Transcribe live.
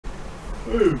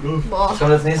Boah. Was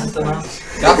kommt als nächstes danach?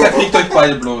 Ja, verkriegt euch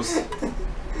beide bloß.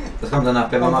 Das kommt danach,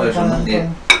 Paper Mario schon. Nee,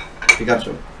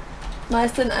 Pikachu.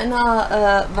 Weißt du, in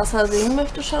einer, was er singen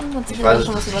möchte schon? Hat sich Ich weiß da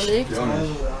schon es was überlegt? Ja,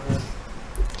 nicht.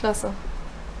 Klasse.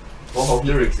 Ich brauche auch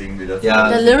Lyrics irgendwie dazu. Ja,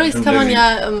 Der Lyrics bestimmt kann man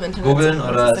irgendwie ja im Internet googeln sehen,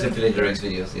 oder das es ist gibt ja vielleicht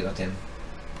Lyrics-Videos, je nachdem.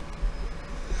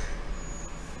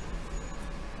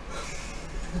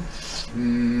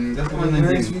 Das kann In man den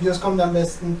nicht singen. Videos kommt am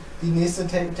besten die nächste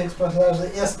Textpassage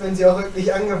erst, wenn sie auch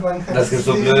wirklich angefangen hat. Das ist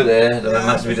so blöd, ey, wenn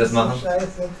manche Videos ist machen. So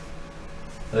scheiße.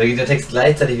 Oder der Text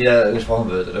gleichzeitig wieder gesprochen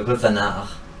wird oder kurz danach.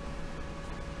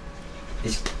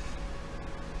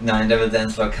 Nein, Devil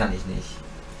Dance Floor kann ich nicht.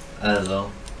 Also.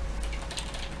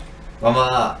 Wollen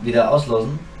wir wieder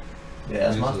auslosen? Wer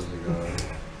erst macht? Ist das egal.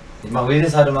 Ich mache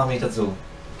Wheelies halt und mache mich dazu.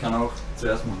 Ich kann auch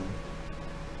zuerst machen.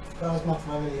 Ja, das macht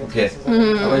freiwillig. Okay.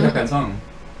 Aber ich habe keinen Song.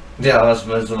 Ja, was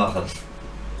willst du machen?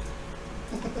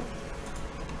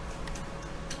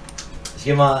 Ich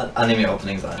gehe mal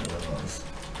Anime-Openings ein oder was.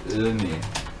 Nee.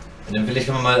 Und dann will ich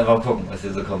mal einfach gucken, was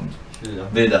hier so kommt. Ich will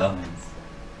Bilder.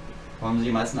 Warum sind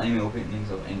die meisten Anime-Openings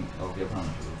auf Japanisch?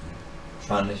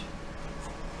 Wahrscheinlich.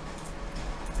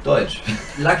 Deutsch.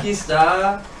 Lucky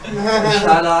Star,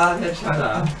 Chala, der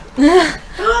Chala.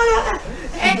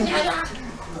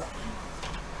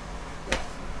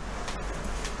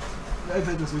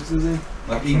 Alter, das willst du sehen.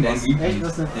 Mag irgendein Echt? Lied.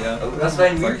 Was denn? Ja, was war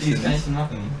ein Sag ich Lied? dir Kann ich nicht. denn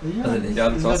machen? Also nicht. Ja,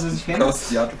 Ist das, was ich kenne?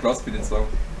 du klaust mir den Song.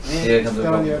 Hier kannst du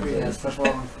kann man gucken. ja okay, das ist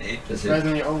versprochen. Nee. Das Ich hier. weiß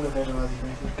noch nicht ungefähr schon, was ich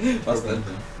möchte. Was denn?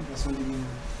 Was von Digimon.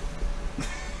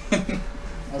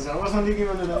 Also auch was von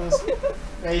Digimon oder was?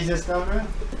 Welches dafür?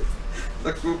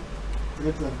 Sagst du?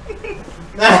 Bitte.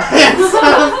 Nein, Gibt's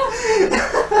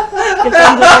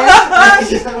dann direkt?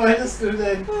 welches wolltest du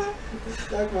denn?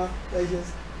 Sag mal, welches?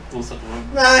 Großer Träume.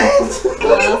 Nein!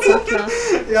 Ja, das war klar.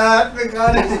 Ja, hat mir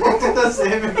gerade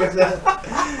dasselbe gesagt.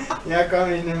 Ja,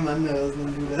 komm, ich nehme ein anderes,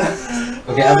 nimm du das.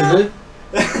 Okay, aber will?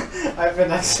 Einfach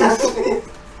das.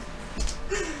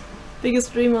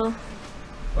 Biggest Dreamer.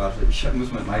 Warte, ich muss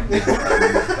mein Mic nicht. Das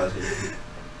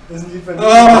ist ein Lied von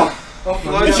Oh,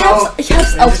 Ich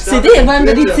hab's auf CD, wollen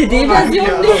wir die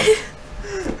CD-Version nicht?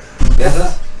 Wer ist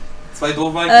das? Zwei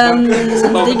Doorwein.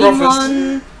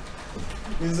 Digimon,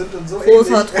 Wir sind uns so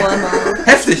großer ähnlich. Träumer.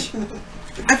 Heftig!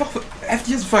 Einfach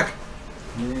heftig as fuck.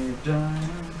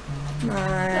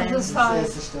 Nein. Das ist Das falsch.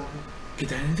 erste Staffel. Geh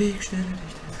deinen Weg, stelle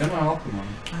dich. Das kann man auch gemacht.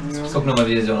 Ja. Ich guck nochmal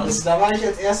die Version an. Da war ich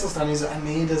als erstes dran. Ich so, ah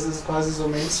nee, das ist quasi so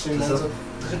Mainstream. Das Dann ist so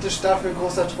dritte Staffel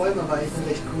großer Träume war echt ein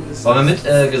recht cooles. Wollen wir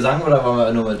mit Gesang oder wollen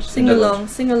wir nur mit Sing-along,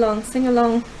 sing-along,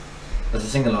 sing-along. Das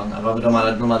ist Singalong, aber mit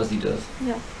normales Lied ist.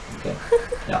 Ja. Okay.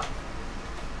 Ja.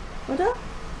 Oder?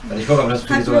 Weil ich gucke, ob das für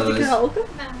die Kannst du sogar das so die ist. Karaoke?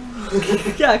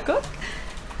 Nein, Ja, guck.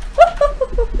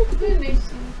 ich will nicht.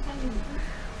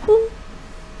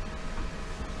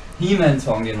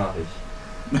 He-Man-Song, den mache ich.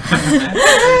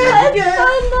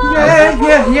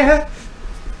 Yeah.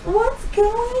 What's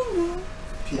going on?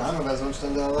 Piano-Version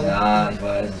stand da, aber. Ja, ich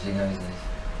weiß, deswegen habe ich es nicht.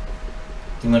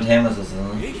 Demon Hammers ist es,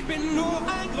 ne? Ich bin nur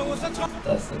ein großer Traum.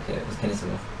 Das ist okay, das kenne ich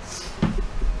sogar.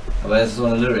 Aber es ist so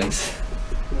eine Lyrics.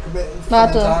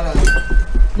 Warte.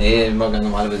 Nee, ich mag eine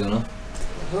normale Version, ne?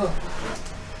 So.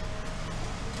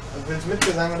 Willst du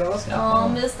mitgesang oder was? Ja. Oh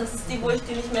Mist, das ist die, wo ich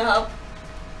die nicht mehr hab.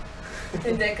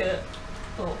 Den Deckel.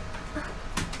 So.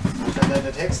 Stand da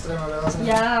der Text drin oder was?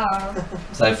 Ja.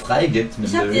 Sei frei gibt mit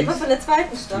Ich hab die etwa Lyrics. von der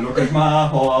zweiten Staffel. Look at my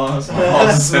horse, my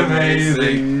horse is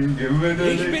amazing.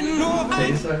 Ich bin nur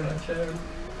ein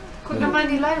Guck nochmal in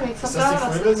die Lyrics, ob Ist das da die was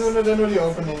Vollversion oder nur die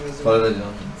Opening-Version?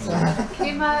 Vollversion.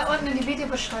 Geh mal unten in die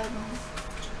Videobeschreibung.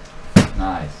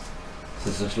 Nice.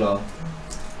 Das ist so schlau.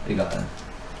 Egal.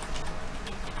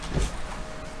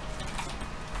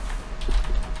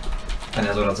 Kann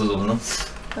ja so dazu suchen, ne?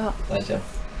 Ja. Reicht ja.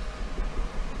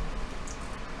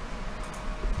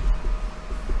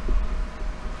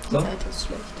 Die So? Seite ist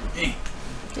schlecht.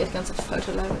 Die hat ganz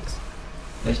falsche Lyrics.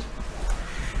 Echt?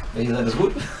 Welche Seite ist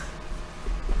gut?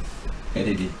 Ja,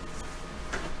 die.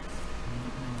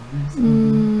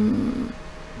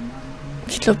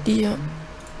 Ich glaube die hier.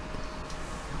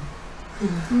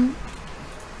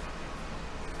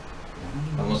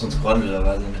 Man muss uns scrollen oder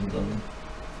was nicht drin.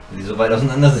 Wenn die so weit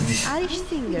auseinander sind, die.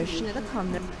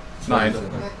 Nein.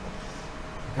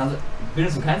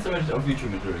 Findest du keins damit auf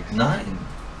YouTube mit Lyrics? Nein.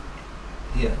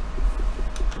 Hier.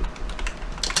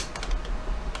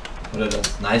 Oder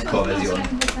das Nightcore-Version.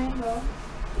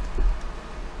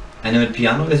 Eine mit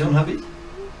Piano-Version habe ich?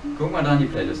 Guck mal da in die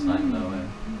Playlist rein.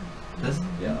 Das?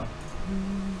 Ja.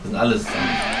 Das sind alles. Ist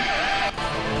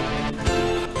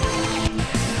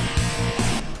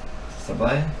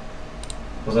dabei?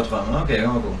 Großer Traum, ne? Okay,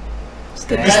 können wir gucken. Es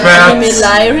gibt Anime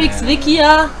Lyrics,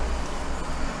 Wikia.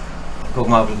 Guck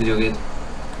mal, ob das Video geht.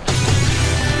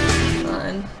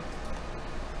 Nein.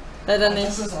 Leider nicht.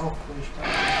 Das ist auch furchtbar.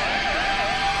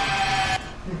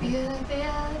 Wir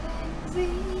werden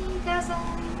Sieger sein.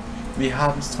 Wir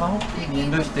haben's drauf,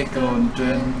 gehen durch dick und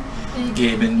dünn,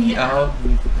 geben nie auf.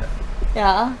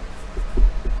 Ja.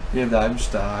 Wir bleiben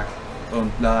stark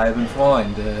und bleiben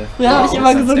Freunde. Früher habe ich Bis immer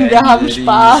ans gesungen, Ende wir haben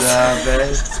Spaß. dieser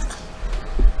Welt.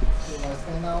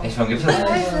 Echt, warum gibt's das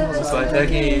nicht? Muss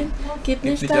weitergehen, Gib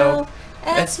nicht nicht auf. auf.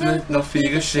 Es wird noch viel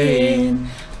geschehen.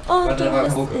 Und Warte, du warte,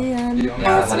 wirst Karaoke. sehen,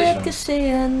 Ja, es hatte ich wird schon.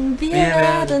 geschehen. Wir Wir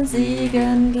werden werden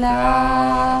siegen,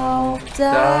 glaub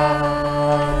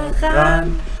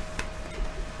daran.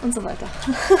 Und so weiter.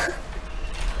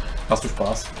 Hast du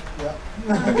Spaß? Ja.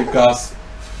 Dann gib Gas.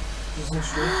 Das ist nicht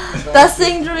schlimm. Das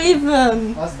singt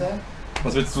Reven. Was denn?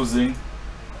 Was willst du singen?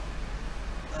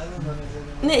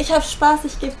 Nee, ich hab Spaß,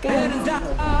 ich geb Geld.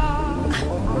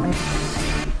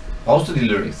 Brauchst du die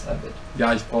Lyrics, Albert?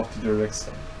 Ja, ich brauch die Lyrics.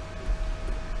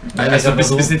 Ja, Also ein ich sag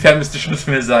mal bisschen fern müsste schon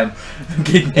für mir sein.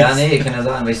 Gegen Ja, nichts. nee, kann ja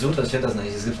sein, weil ich suche das, ich finde das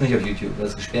nicht. Das gibt's nicht auf YouTube, das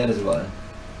ist gesperrt ist überall.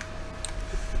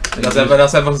 Lass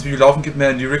einfach das Video laufen, gib mir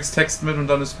einen Lyrics-Text mit und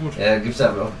dann ist gut. Ja, gibt's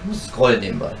aber auch. Du musst scrollen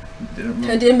nebenbei.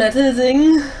 Könnt ihr Metal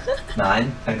singen?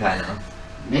 Nein, kann keiner.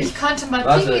 Ich kannte mal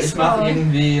Warte, Piggies ich mach Maul.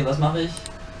 irgendwie. Was mache ich?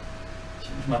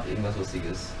 Ich mach irgendwas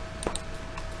Lustiges.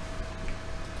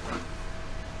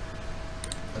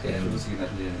 Okay, dann Lustige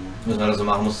Metal-Lieder. müssen wir das so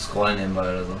machen, musst scrollen nebenbei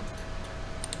oder so.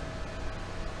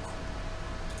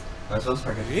 Weißt du was?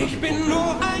 Vergiss Ich bin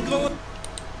nur ein großer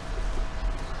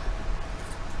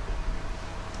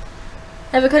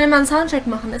Ja, wir können ja mal einen Soundcheck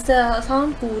machen. Ist der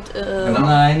Sound gut? Genau.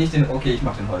 Nein, nicht den. Okay, ich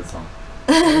mach den Holzsong.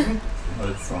 Den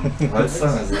Holzsong.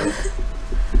 Holzsong ist es.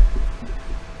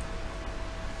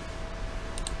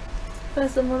 Ich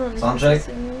weiß immer noch nicht. Soundcheck? was ich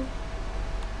singe.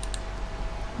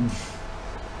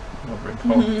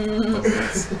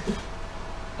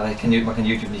 Aber man kann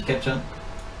YouTube nicht capturen.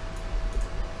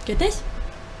 Geht nicht?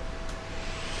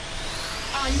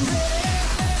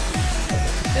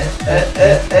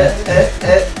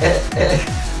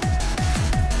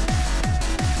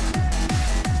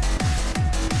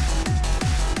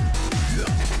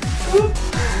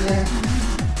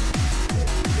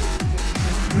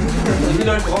 Wie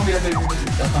viele Leute brauchen wir denn?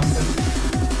 Das machen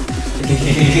wir.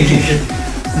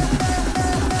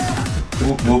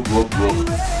 Wupp, wupp, wupp, wupp.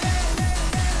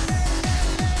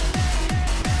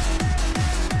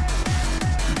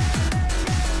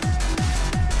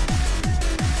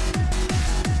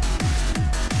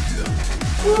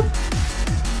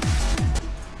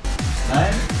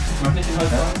 Nein, ich mach nicht den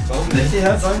Holzsong. Warum nicht? Nicht die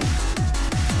Herzsong?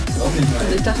 Warum nicht Also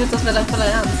mal? ich dachte jetzt, das wäre dein voller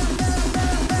Ernst.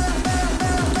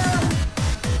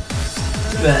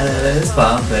 Let's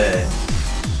bump it.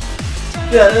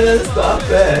 Let's bump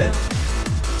it.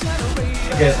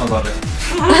 Okay, jetzt mal warte.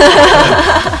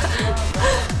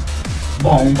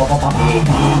 Bom, bom, bom, bom,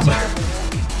 bom.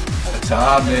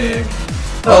 Atomic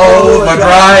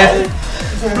Overdrive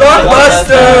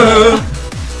Blockbuster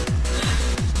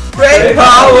Great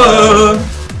Power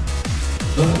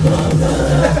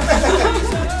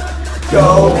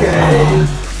Okay.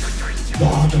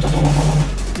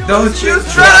 Don't you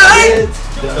try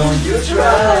Don't you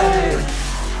try.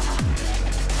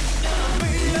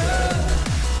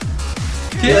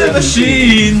 Kill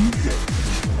Machine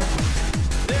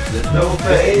There's no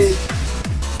fate.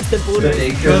 Der Boden.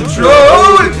 Take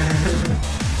Control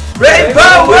Great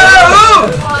Power Oh,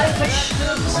 Alter, stimmt.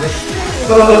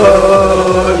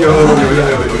 Oh, yo, yo, yo,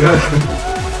 yo, yo.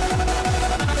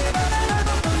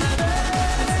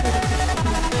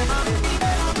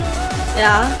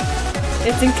 Ja.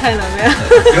 Jetzt singt keiner mehr.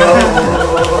 Yo,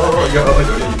 yo,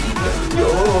 yo,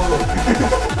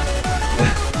 yo.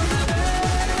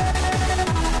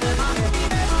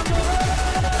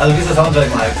 Also wie ist der Soundtrack,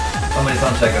 Mike? Machen wir die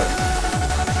Soundtracker.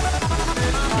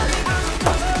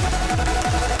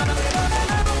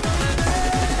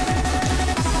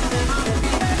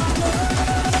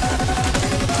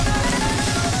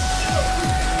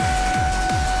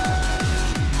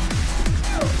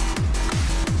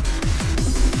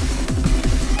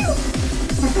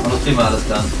 Und das kriegen wir alles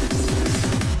dann.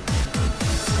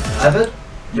 Albert?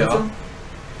 Ja. Na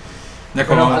Wir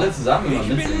komm können auch mal. alle zusammen immer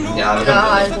mitsingen. Ja, wir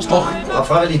Ja, können also doch auf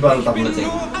freiwillig bei uns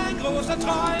mitsingen.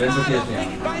 Wenn es okay ist, ja.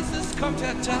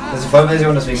 Das ist die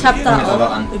Vollversion, deswegen Ich hab fangen da wir jetzt einfach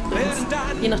auch an. übrigens.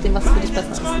 Je nachdem, was für dich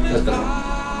besser ist. Das ist besser.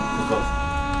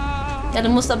 Ja, du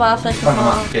musst aber vielleicht Fang mal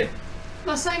nochmal. an. Okay.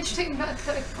 Was ein Stück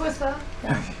größer.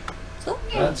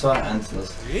 3, 2, 1, los.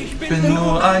 Ich bin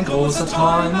nur ein großer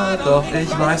Träumer, doch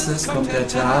ich weiß, es kommt der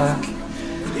Tag.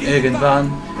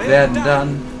 Irgendwann werden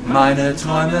dann meine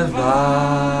Träume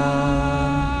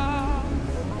wahr.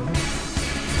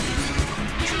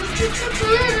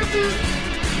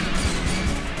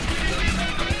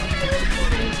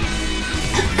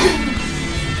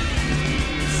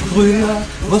 Früher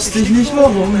wusste ich nicht,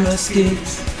 worum es geht.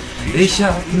 Ich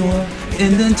hab nur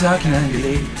in den Tag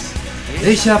hineingelebt.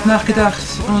 Ich hab nachgedacht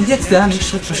und jetzt lerne ich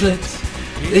Schritt für Schritt.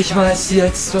 Ich weiß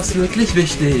jetzt, was wirklich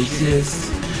wichtig ist.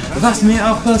 Was mir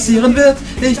auch passieren wird,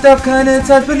 ich darf keine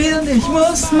Zeit verlieren. Ich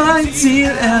muss mein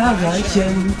Ziel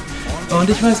erreichen. Und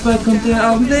ich weiß, bald kommt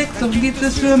der Augenblick, doch gibt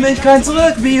es für mich kein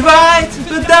Zurück. Wie weit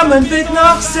wird da mein Weg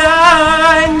noch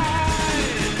sein?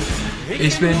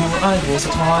 Ich bin nur ein großer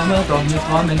Träumer, doch mit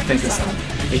Träumen fängt es an.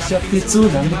 Ich hab viel zu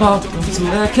lange gebraucht, um zu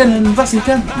erkennen, was ich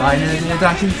kann. Meine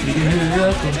Gedanken fliegen höher,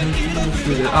 und ich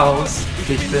Flügel aus.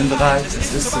 Ich bin bereit,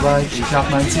 es ist soweit, ich hab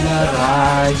mein Ziel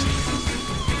erreicht.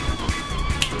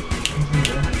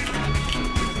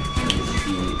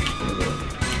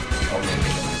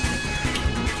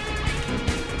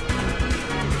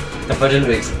 Ich hab heute den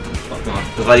Lyrics aufgemacht.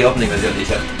 Das war die Opening-Version, die ich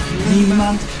hatte.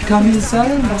 Niemand kann mir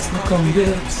sagen, was noch kommen wird.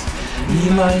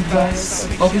 Niemand weiß,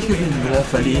 ob ich gewinne oder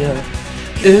verliere.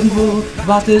 Irgendwo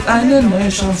wartet eine neue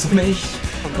Chance auf mich.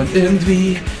 Und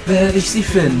irgendwie werde ich sie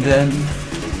finden.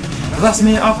 Was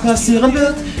mir auch passieren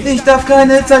wird, ich darf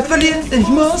keine Zeit verlieren. Ich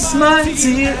muss mein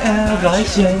Ziel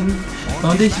erreichen.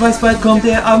 Und ich weiß, bald kommt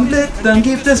der Augenblick, dann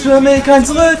gibt es für mich kein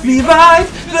Zurück. Wie weit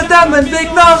wird dann mein Weg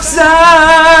noch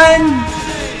sein?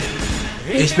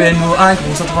 Ich bin nur ein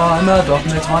großer Träumer, doch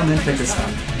mit Träumen fängt es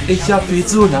an. Ich hab viel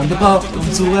zu lang gebraucht,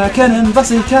 um zu erkennen,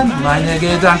 was ich kann. Meine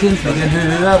Gedanken fliegen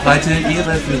höher, breiten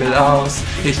ihre Flügel aus.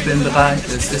 Ich bin bereit,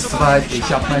 es ist soweit, ich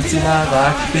hab mein Ziel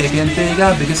erreicht. Big and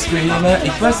bigger, biggest dreamer,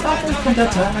 ich weiß auch, es kommt der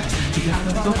Tag. Ich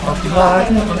hab Druck auf die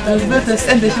Wagen und dann wird es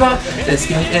endlich wahr. Es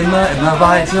geht immer, immer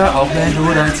weiter, auch wenn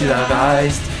du dein Ziel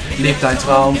erreichst. Lebt dein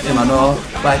Traum immer noch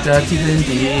weiter tief in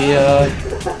dir.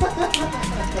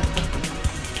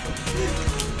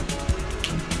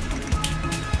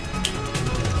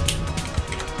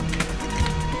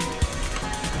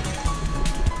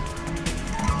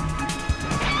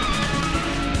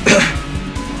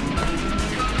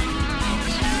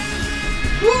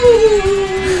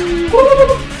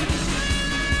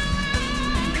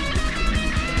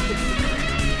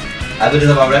 Also das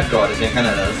ist aber Rap-God, deswegen kann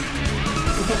er das.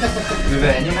 Will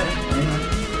wir Eminem?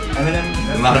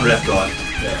 Wir machen Rap-God.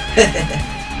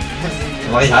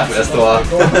 Dann mach ich Hardware-Store.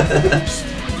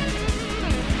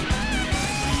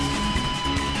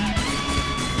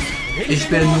 Ich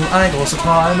bin nur ein großer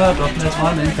Träumer, doch mit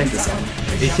Träumen fängt es an.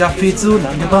 Ich hab viel zu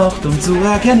lang gebraucht, um zu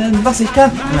erkennen, was ich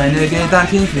kann. Meine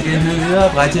Gedanken fliegen höher,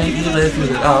 breiten ihre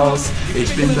Flügel aus.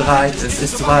 Ich bin bereit, es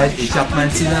ist soweit, ich hab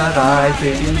mein Ziel erreicht.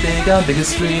 Big and bigger,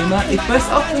 biggest dreamer, ich weiß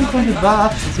auch, wo Kunde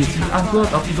war. Sie fiel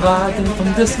Antwort auf die Fragen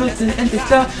und es wird dir endlich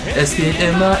klar. Es geht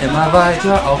immer, immer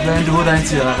weiter, auch wenn du dein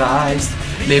Ziel erreichst.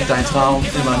 Lebt dein Traum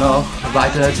immer noch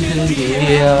weiter tief in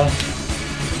dir.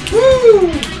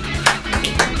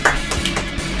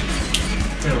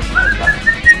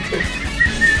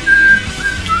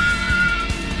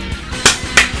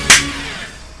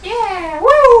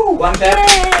 One tap.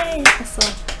 Achso.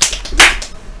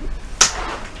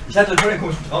 Ich hatte schon einen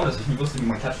komischen Traum, dass ich nicht wusste, wie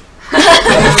man klatscht.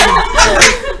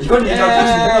 Ich konnte nicht mal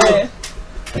klatschen.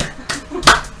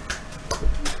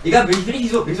 Egal, bin ich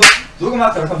richtig so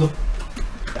gemacht, aber kommt so.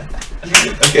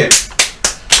 Okay.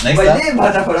 Next Mein up. Leben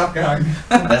hat davon abgehangen.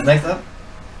 Was ist next up?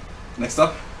 Next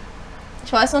up.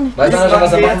 Ich weiß noch nicht. Weißt du noch,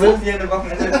 was er machen will? Hier eine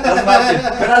Wochenende. Das macht ihr.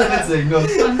 Können alle mitsingen, los.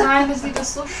 Oh nein, das Lied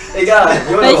ist so schön. Egal.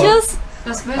 YOLO. Welches?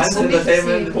 Das willst Hans du nicht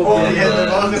Entertainment. sehen. Oh, Die Hände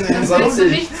machen Das den willst du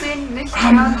nicht sehen, nicht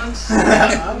hören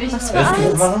und nicht Was für Willst du das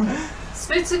eins? machen? Das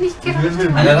willst du nicht Ich will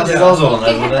gerne. Einer darf es aussuchen, also,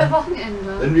 Gehend ne? am Wochenende.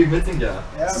 Wenn wir mitsingen, ja.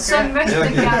 Ja, Das ist so ein okay. möchte Ja,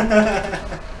 okay. gern.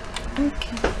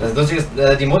 Das Lustige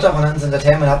ist, die Mutter von Hans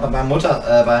Entertainment hat bei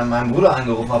meinem Bruder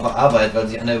angerufen auf der Arbeit, weil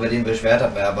sich einer über den beschwert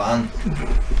hat bei der Bahn.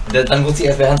 Und dann wusste ich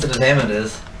erst, wer Hans Entertainment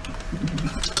ist.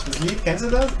 Das Lied, kennst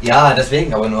du das? Ja,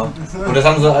 deswegen aber nur. Und das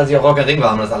haben sie, als ich auf Rock am Ring war,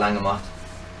 haben das allein gemacht.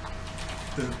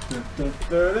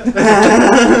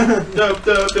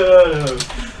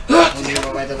 Muss ich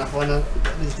aber weiter nach vorne,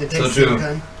 damit ich den Text So sehen true.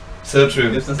 kann. So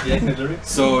true. Gibt's das direkt mit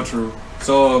Lyrics? So true.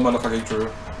 So motherfucking true.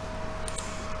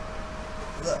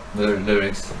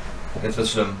 Lyrics. Jetzt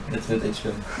wird's schlimm. Jetzt wird echt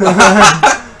schlimm.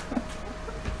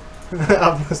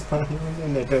 Abschlussparty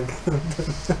in der Türkei.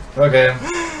 Okay.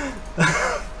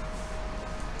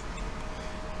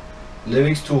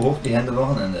 Lyrics to hoch, die Hände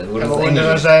Wochenende. Oder Aber das ohne Englische.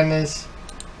 wahrscheinlich.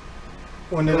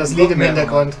 Ohne das Lied im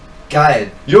Hintergrund.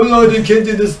 Geil. Jo Leute, kennt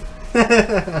ihr das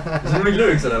Das sind nur die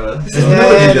Lyrics, oder was?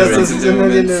 Ja, das sind nur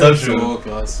die Lyrics. So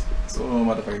krass. So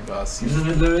motherfucking krass. Ist das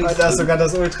mit Lyrics? Da ist sogar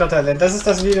das Ultratalent. Das ist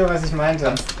das Video, was ich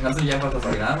meinte. Kannst du nicht einfach das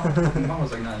Original machen? Machen wir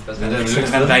das Original. Ich weiß Ja, nicht. der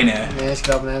Kann reine. Nee, ich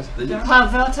glaube nicht. Sicher? Ein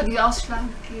paar Wörter, die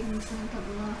ausschlaggebend sind,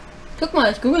 aber. Guck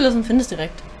mal, ich google das und finde es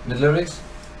direkt. Mit Lyrics?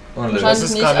 Ohne Lyrics. Wahrscheinlich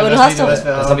ist nicht, gerade aber du das hast Video, doch. was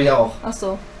wir Das haben. habe ich auch. Ach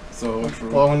so. So Wir true.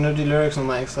 brauchen nur die Lyrics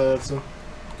nochmal extra dazu.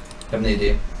 Ich habe eine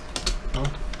Idee.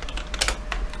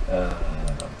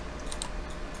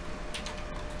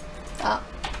 Ah.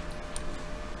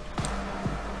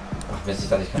 Ach Mist, ich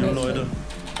dachte, ich kann Jo nicht. Leute,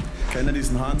 kennt ihr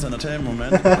diesen Hans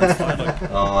Entertainment-Moment? Am Freitag.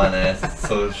 Oh Mann, ey, das ist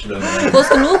so schlimm. Ey. Groß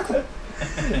genug?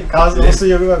 Carsten, musst du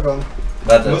hier rüberkommen.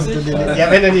 Warte. Muss Du ich? die,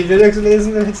 ja, wenn du die Lyrics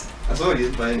lesen willst. Achso, die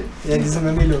sind bei. Ja, die sind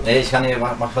mit Milo. Nee, ich kann hier,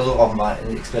 mach versuch auch mal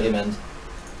ein Experiment.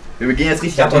 Wir gehen jetzt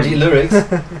richtig Ich hab doch die Lyrics.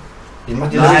 Ich mach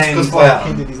die Lyrics Nein, kurz vorher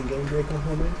Kennt ihr an. diesen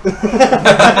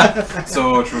Gamebreaker-Moment?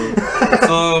 So true.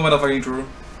 So motherfucking true.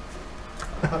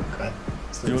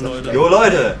 Jo Leute, Jo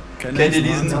Leute, kennt ihr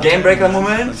diesen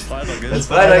Gamebreaker-Moment? Wenn es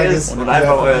Freitag ist und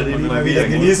einfach euer Leben mal wieder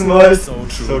genießen wollt. So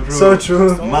true. So true.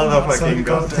 So true. Motherfucking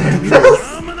So goddamn true.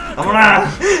 Oh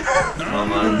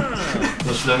Mann.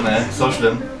 So schlimm, ey. So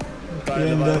schlimm.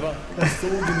 Geile Weiber, so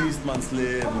genießt man's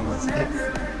Leben.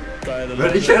 Geile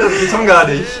Leute. Ich höre den Song gar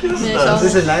nicht. Was ist Nee, ich das? auch. Ein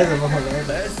bisschen leise, mach mal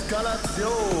leise.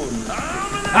 Eskalation.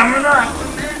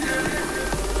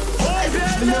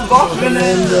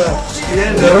 Wochenende.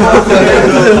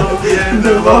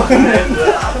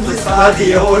 Wochenende. Das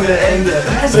Party ohne Ende.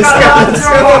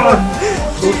 Eskalation.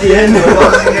 Ruf die Hände.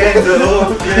 Wochenende.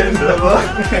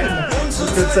 Wochenende. Es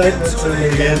wird Zeit mehr zur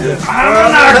Legende.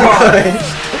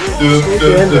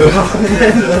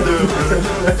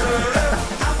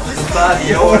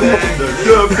 Party ohne Ende. Ich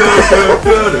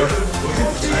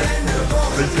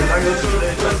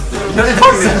hör den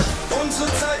Song nicht.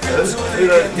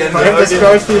 Das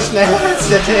scrollt viel schneller als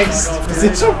der Text. Wir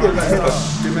sind schon gemeint.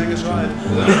 Die Menge schreit.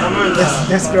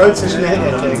 Der scrollt zu schnell,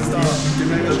 der Text.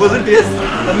 Wo sind wir jetzt?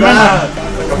 Ah,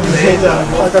 fuck auf die Hater,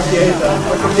 fuck auf die Hater,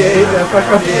 fuck auf die Hater, fuck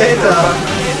auf die Hater.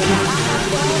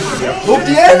 Ruf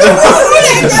die Hände!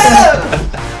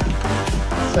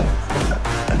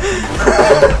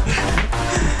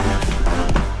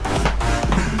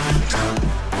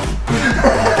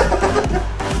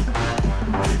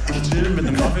 Ich chill mit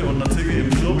dem Kaffee und einer Zicke im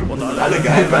Club und Alle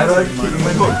geil, Weiber, kriegen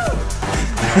meinen Mund.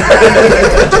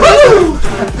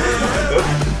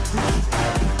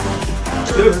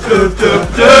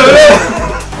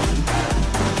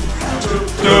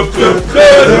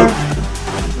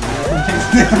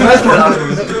 Ich weiß keine Ahnung,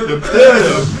 wie es ist.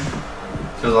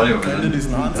 Ich weiß auch nicht, kennt ihr was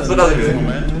diesen Hans So, das ist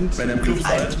Entertainment-Moment, wenn ihr im Club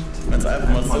seid, wenn's einfach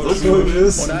mal so So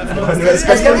ist. und einfach Aber mal nur es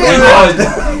das kann so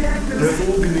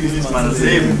genießt man man's das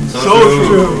Leben. Leben. So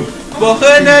true.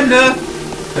 Wochenende!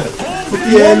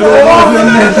 die Hände,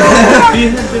 Wochenende.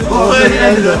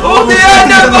 Wochenende. Oh, die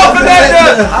Ende,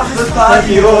 Wochenende!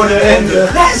 Party ohne Ende.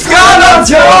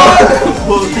 Eskalation!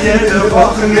 Die Ende,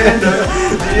 Wochenende.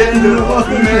 Die Ende,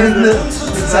 Wochenende.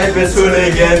 Die Zeit wird zur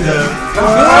Legende.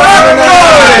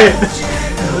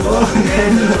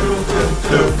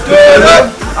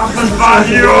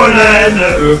 Party ohne Ende.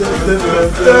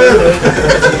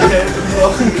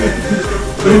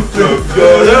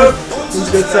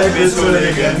 Unsere Zeit Wird zur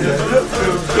Legende.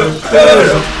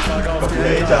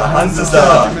 Hater, Hans ist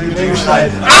da. Wegen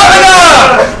schreit.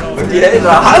 Alle! Und die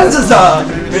Hater, Hans ist da.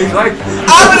 Wegen schreit.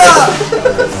 Alle!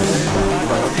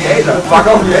 Die Hater, fuck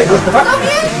auf die Hater. Fuck auf die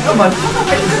Hater, Mann. Fuck auf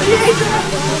die Hater.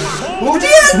 Wo die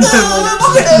Hände?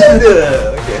 Wochenende.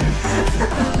 Okay.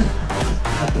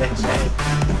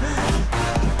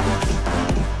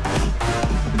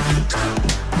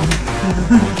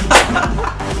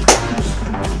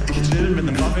 Ich chill mit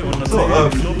einem Kaffee und einer So, Zicke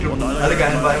im Club und alle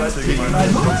geilen Weiber kriegen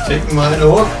meinen Hund. Schicken meine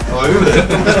hoch. Oh, übel.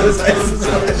 Das heißt so.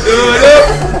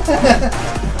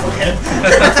 Okay.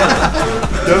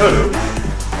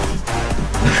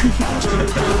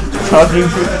 Fabian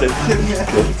 15.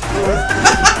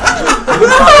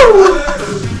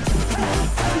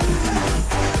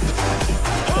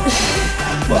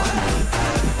 Boah.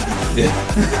 Ja.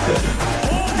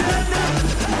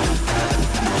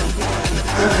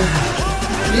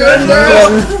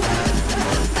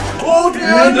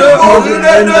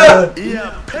 Wochenende!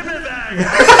 ihr Pimmelberg!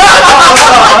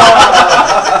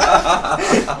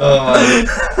 Oh Mann.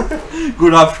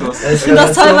 Guter Abschluss. Ich finde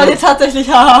das toll, weil ihr tatsächlich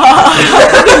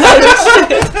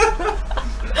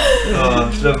Oh,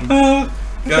 schlimm.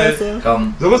 Geil.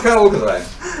 Komm. So muss Karaoke sein.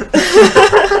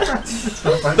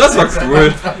 Das war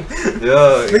cool.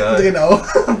 Ja, egal. mittendrin auch.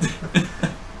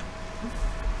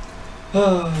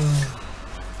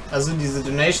 Also diese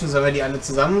Donations, sollen wir die alle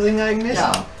zusammen singen eigentlich?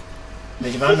 Ja.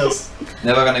 Welche waren das?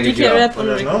 Never gonna give you DK up. Rap und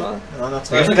Oder Rick noch? Roll. Ja, noch Da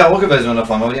zwei. gibt eine Karaoke-Version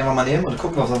davon. Wollen wir die einfach mal nehmen und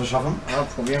gucken, was wir schaffen? Ja,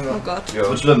 probieren wir. Oh Gott. Das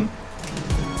wird schlimm.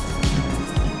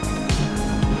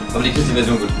 Aber die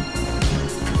Kiste-Version gut.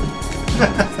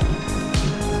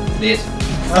 Lädt.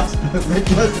 Was?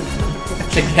 Mit was?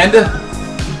 Check die Hände.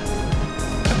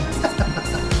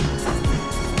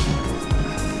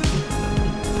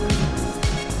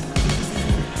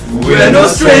 We're no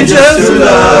strangers to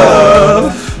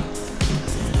love.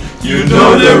 You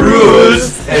know the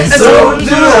rules, and so do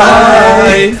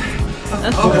I. I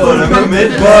wanna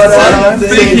commit what I'm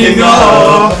thinking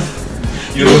of.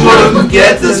 You wouldn't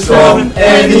get this from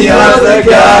any other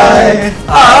guy.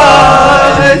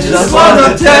 I just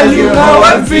wanna tell you how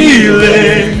I'm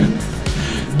feeling.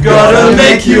 Gotta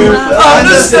make you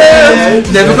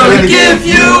understand. Never gonna give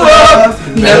you up.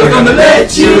 Never gonna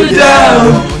let you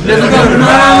down. Never gonna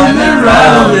round and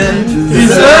round and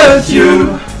desert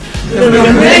you. Never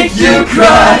gonna make you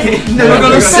cry. Never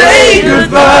gonna say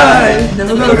goodbye.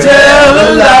 Never gonna tell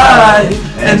a lie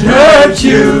and hurt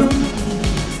you.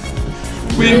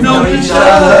 We've known each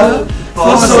other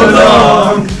for so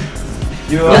long.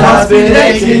 Your heart's been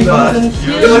aching, but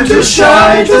you're too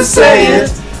shy to say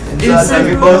it. Inside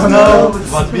we both know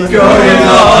what's been going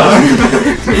on.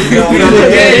 We're gonna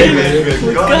game it,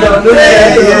 we're gonna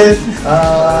play it.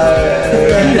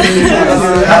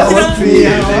 How I'm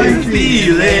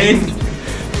feeling.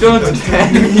 Don't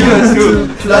tell me you're too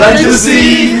blind to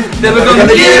see. Never gonna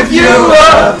give you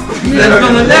up. Never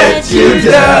gonna let you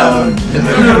down.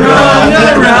 Never gonna run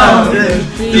around and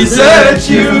desert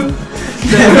you.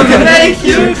 Never gonna make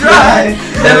you cry.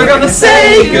 Never gonna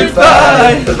say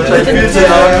goodbye. But I could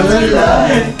tell a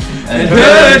lie and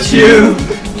hurt you.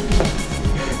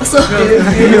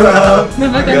 Give you up.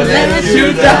 Never gonna let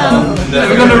you down.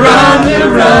 Never gonna run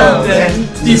around and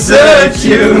desert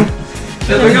you.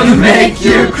 Never gonna make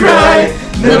you cry.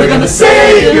 Never gonna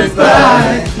say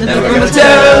goodbye. Never gonna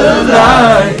tell a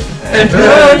lie and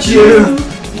hurt you.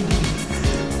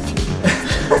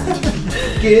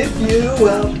 Give you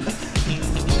up.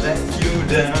 Let you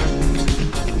down.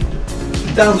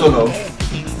 Down solo.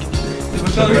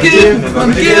 Never gonna give, never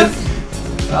gonna give.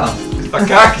 Ah,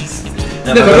 verkackt.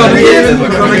 Never gonna give,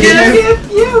 never gonna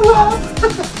give you up.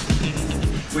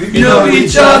 We know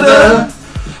each other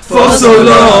for so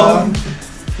long.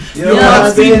 Your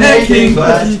heart's been aching,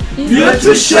 but you're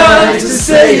too shy to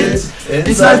say it.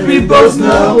 Inside we both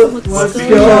know what's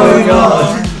going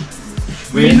on.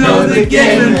 We know the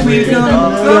game and we're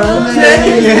gonna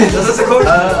play it.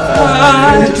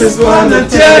 I just wanna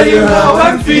tell you how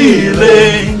I'm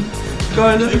feeling.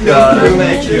 Gonna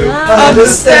make you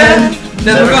understand.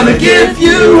 Never gonna give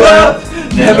you up.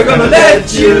 Never gonna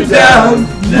let you down.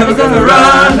 Never gonna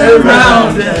run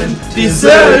around and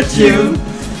desert you.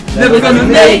 Never gonna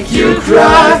make you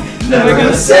cry. Never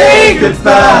gonna say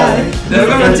goodbye. Never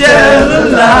gonna tell a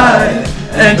lie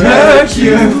and hurt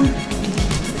you.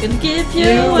 Gonna give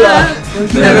you up.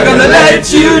 Never gonna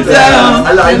let you down.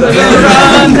 Never gonna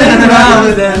run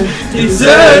around and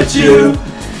desert you.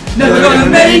 Never gonna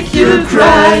make you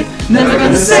cry. Never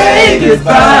gonna say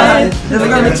goodbye. Never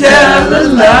gonna tell a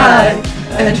lie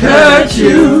and hurt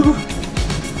you.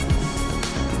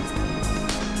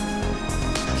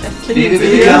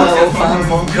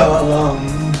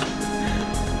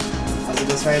 Also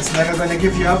das war jetzt Never Gonna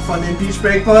Give You Up von den Beach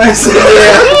Break Boys.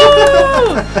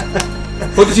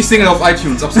 Holt euch die Single auf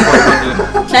iTunes, ab sofort.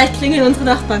 Vielleicht klingeln unsere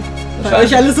Nachbarn. Bei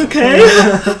euch alles okay?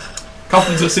 Kauft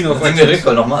unsere Single auf Sing mir iTunes. Rick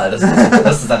Roll nochmal, das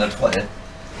ist dann toll.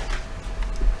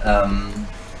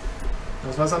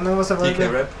 Was war das andere, was er wollte?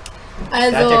 DK-Rap. Der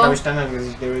hat ja, glaube Also, ich,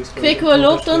 standardmäßig Lyrics. Queco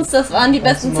lobt uns, das waren die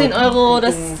besten 10 Euro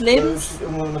des Lebens.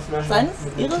 Irgendwo eine Flasche Seines?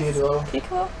 mit Ihres? Tee drauf.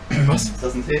 Queco? Was? Ist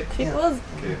das ein Tee? Queco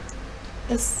Okay.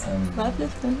 ist weiblich,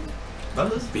 ne?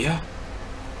 Was ist? Wer?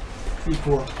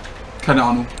 Queco. Keine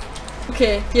Ahnung.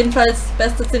 Okay, jedenfalls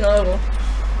beste 10 Euro.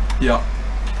 Ja.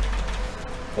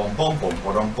 Bom, bom, bom,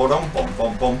 bom, bom, bom, bom,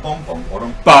 bom, bom, bom,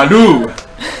 bom. Balu!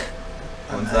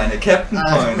 Und seine Captain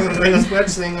Point. Will das Bridge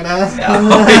singen, oder? Ja.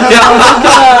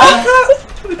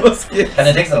 Los geht's. Kann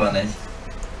der Text aber nicht.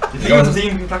 Die Fliegen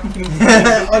singen, packen Fliegen.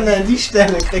 Oh nein, die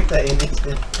Stelle kriegt er eh nicht.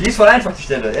 Die ist voll einfach, die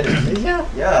Stelle, ehrlich. Sicher?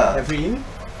 Ja. Ja, für ihn?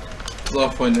 So,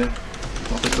 Freunde.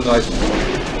 Macht euch bereit.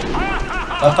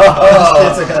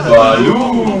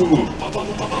 Balu!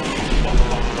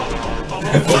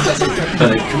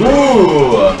 Deine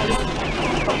Crew!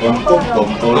 Bum, bum, bum,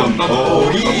 bum, bum. Oh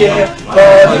yeah!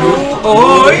 Balu!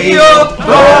 Oh ja,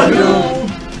 Balu!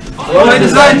 Freunde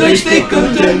sein durch dick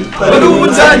und dünn. Balu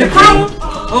und seine Crew.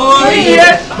 Oh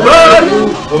yeah, Balu!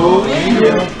 Oh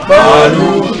yeah!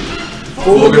 Balu!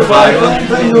 Vogelfrei und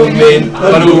Phänomen.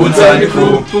 Balu und seine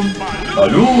Crew.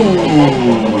 Hallo!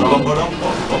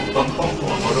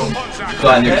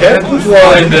 Kleine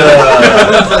Campenfreunde!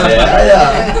 Ja,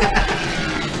 ja!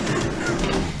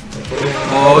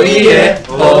 Oh yeah,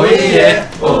 oh yeah,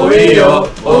 oh yeah,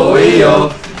 oh yeah,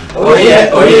 oh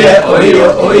yeah, oh yeah, oh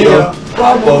yeah, oh yeah.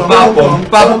 Bam, bam, bam, bam,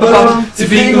 bam, bam. Sie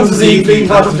fliegen und zu siegen, fliegen,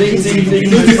 fahrt und fliegen, siegen,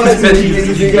 fliegen,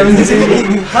 und sie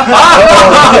fliegen.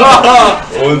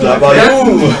 Und da war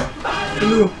du!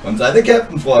 Und seine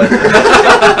Captain-Freunde.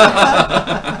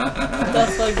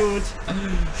 Das war gut.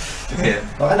 Okay.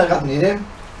 Noch einer gerade eine Idee?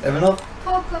 Wer will noch?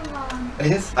 Pokémon.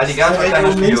 Welches? Alligator, kleiner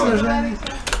Oben links Spion. wahrscheinlich.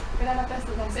 Wer der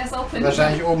Beste sein? Er ist Open.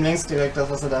 Wahrscheinlich oben links direkt das,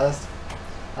 was du da hast.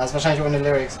 Das ist wahrscheinlich ohne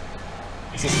Lyrics.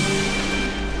 Das ist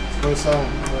Full Song. Ja.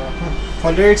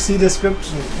 For Lyrics, see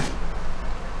Description.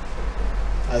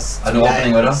 Das ist Also zu klein,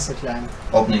 Opening, oder? Das ist zu klein.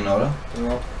 Opening, oder?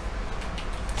 Ja.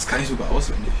 Das kann ich sogar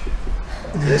auswendig.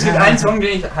 Es gibt einen Song,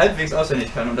 den ich halbwegs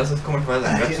auswendig kann und das ist komischerweise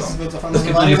ein Jetzt Rap-Song. wird's auf Das andere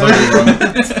gibt nur die Weise. Vorlesung.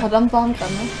 Das ist verdammt warm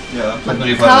gerade, ne? Ja. Sag nur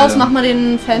die Chaos, Vorlesung. mach mal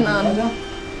den Fan an.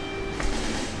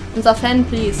 Unser Fan,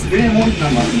 please. Ich will den Mund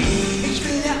noch machen.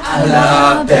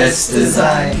 Allerbeste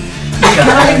sein,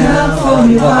 keiner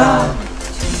von mir war.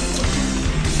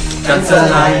 Ganz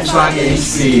allein trage ich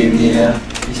sie in mir,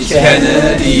 ich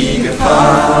kenne die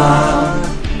Gefahr.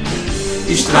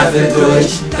 Ich streife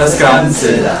durch das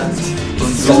ganze Land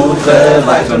und suche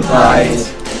weit und breit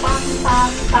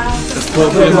das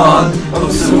Pokémon, um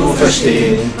zu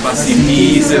verstehen, was ihm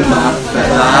diese Macht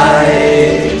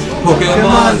verleiht.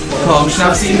 Pokémon, komm,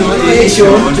 schnapp sie nur ich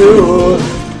und du.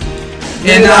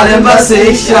 In allem, was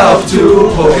ich auch tu,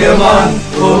 Pokémon,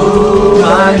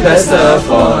 mein bester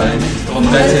Freund, drum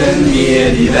retten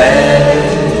wir die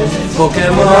Welt.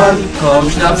 Pokémon, komm,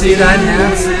 schnapp sie, dein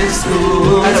Herz ist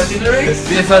gut.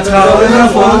 Wir vertrauen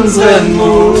auf unseren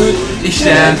Mut. Ich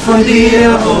lern von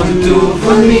dir und du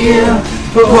von mir.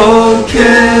 Pokémon,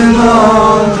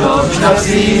 komm, schnapp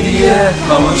sie dir,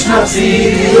 komm und schnapp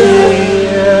sie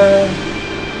dir.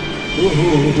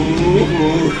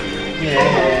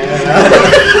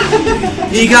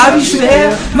 Egal wie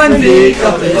schwer mein Weg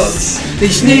auch ist,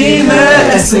 ich nehme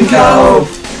es in Kauf.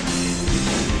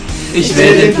 Ich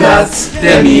will den Platz,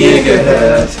 der mir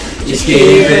gehört, ich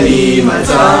gebe niemals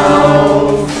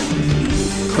auf.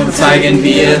 Komm, zeigen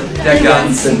wir der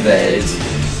ganzen Welt,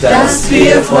 dass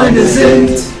wir Freunde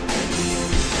sind.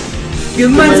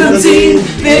 Gemeinsam ziehen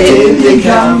wir in den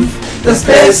Kampf, das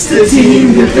beste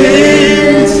Team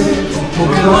gewinnt.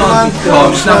 Pokémon,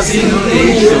 komm, schnapp sie nur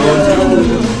ich und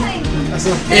du.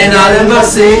 In allem,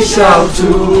 was ich auch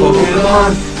tu,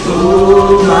 Pokémon,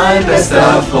 mein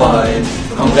bester Freund,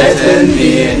 komm, retten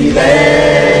wir die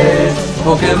Welt.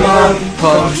 Pokémon,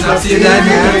 komm, schnapp sie, dein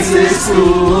Herz ist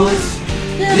gut.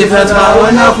 Wir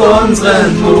vertrauen auf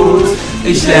unseren Mut.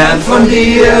 Ich lern von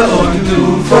dir und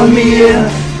du von mir.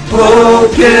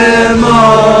 Pokémon,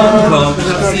 komm,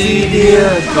 schnapp sie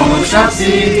dir, komm und schnapp sie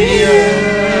dir.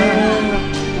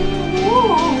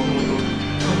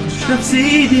 Schnapp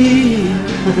sie dir.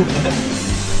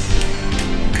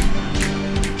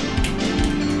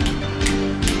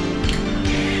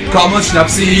 Komm und schnapp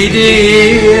sie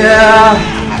dir.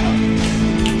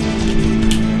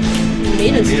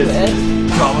 Mädelsduell.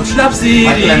 Komm und schnapp sie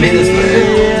Mach mal ein Mädelsduell.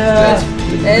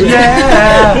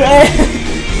 Yeah.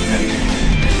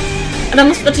 Und dann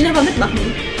muss Bettina aber mitmachen.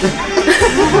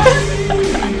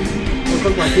 Und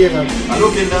guck mal, Kira. Hallo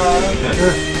Kinder!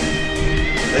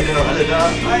 Seid ihr noch alle da?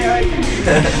 Hi, hi!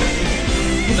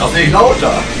 Das nicht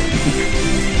lauter.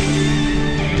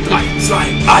 3, 2,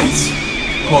 1.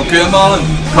 Pokémon,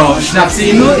 komm, schnapp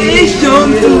sie nur ich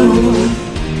und du.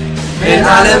 In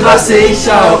allem, was ich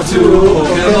auch tu,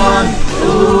 Pokémon,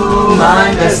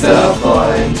 mein bester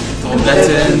Freund, drum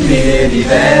retten wir die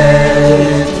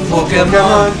Welt.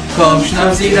 Pokémon, komm,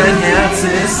 schnapp sie, dein Herz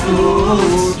ist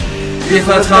gut. Wir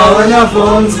vertrauen auf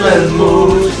unseren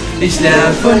Mut. Ich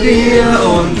lern von dir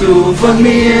und du von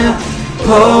mir.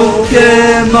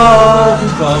 Pokémon,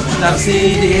 komm, schnapp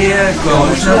sie dir,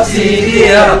 komm, schnapp sie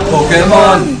dir.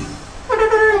 Pokémon.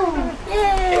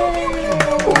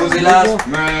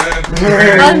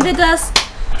 Wollen wir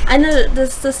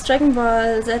das Dragon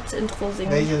Ball Z-Intro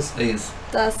singen? Welches?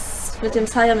 Das mit dem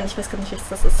Saiyaman, ich weiß gar nicht, welches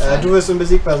das ist. Du wirst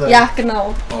unbesiegbar sein. Ja,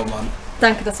 genau. Oh Mann.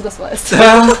 Danke, dass du das weißt. Wir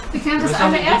können das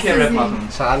allererste Rap singen. machen.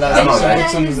 Schala, Ja, das mal. ist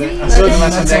zum Singen. Achso, du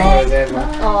meinst schon Dragon selber.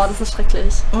 Oh, das ist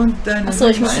schrecklich. Und deine Achso,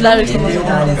 ich muss die Lyrics nochmal so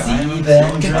machen.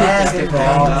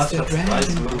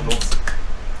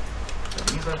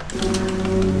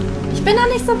 Ich bin noch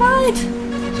nicht so weit.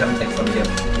 Ich hab einen Text von dir.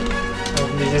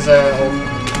 Hoffentlich ist er auf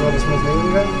nur das muss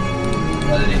lesen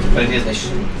können. Also die Qualität ist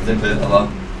nicht simpel, aber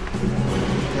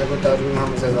Ja gut, da drüben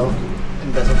haben wir es jetzt auch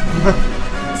in besser.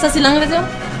 Ist das die lange Version?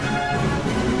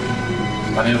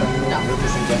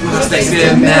 Du hast längst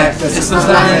gemerkt, es ist noch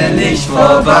lange nicht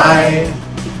vorbei.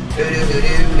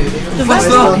 Du weißt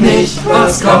noch nicht,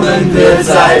 was kommen wird,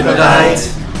 sei bereit.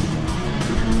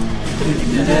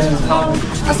 Der Traum,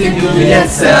 auf den du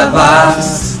jetzt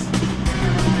erwachst.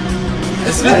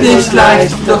 Es wird nicht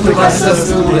leicht, doch du weißt, dass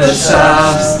du es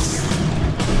schaffst.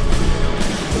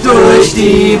 Durch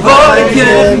die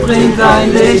Wolken bringt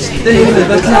dein Licht, der Himmel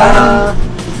wird klar.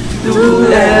 Du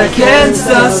erkennst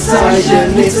das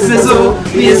Zeichen, nichts ist mehr so,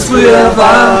 wie es früher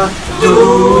war.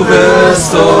 Du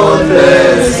wirst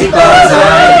unbesiegbar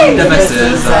sein, der Beste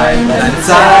sein, deine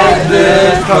Zeit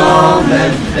wird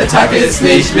kommen, der Tag ist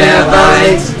nicht mehr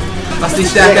weit. Was dich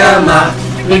stärker macht,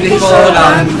 bringt dich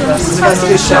voran, du hast es fast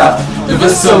geschafft, du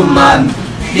wirst zum Mann.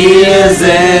 Wir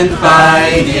sind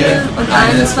bei dir und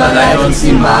eines verleiht uns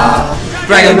die Macht.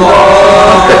 Dragon Ball!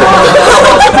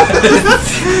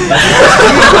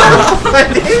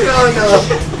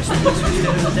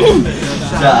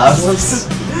 Das.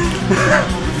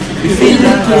 Wie viele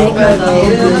Gegner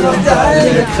reden noch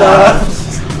deine Kraft?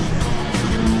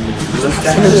 Du hast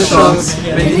keine Chance,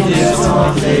 wenn die dir jetzt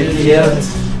noch verliert.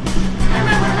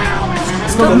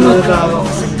 Es kommt nur drauf,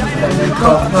 was in deinem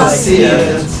Kopf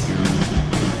passiert.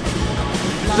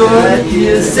 Du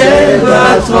dir selber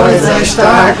treu, sei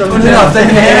stark und hör auf dein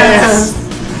Herz.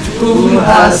 Du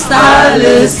hast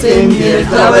alles in dir,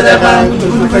 glaube daran und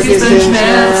du vergisst den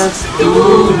Schmerz.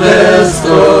 Du wirst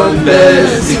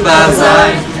unbesiegbar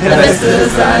sein, der Beste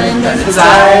sein, deine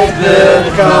Zeit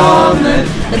wird kommen,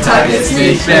 der Tag ist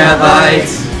nicht mehr weit.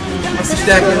 Was die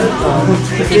Stärke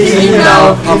gib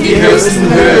hinauf auf die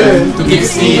höchsten Höhen, du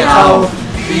gibst nie auf.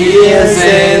 Wir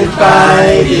sind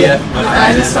bei dir und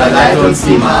eines verleiht uns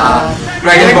die Macht.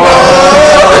 Dragon Ball!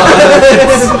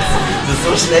 Das ist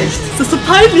so schlecht. Das ist so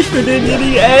peinlich für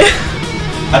denjenigen, ey.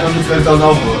 Hat uns 12.000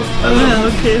 Euro. Also, Ja,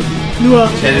 okay. Nur.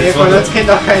 ich hätte Nee, jetzt von uns kennt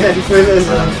doch keiner die Filme.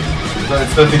 so eine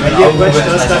 12 Millionen Hier, Euro. Mensch,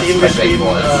 du hast gerade eben geschrieben,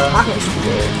 Ach, ist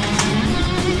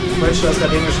Mensch, du hast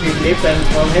gerade eben geschrieben, lebt deinen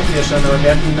Traum hätten wir schon, aber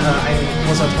wir hatten einen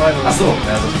großer Träumer. Achso,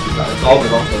 ja, so Traum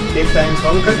ist auch drin. Lebt deinen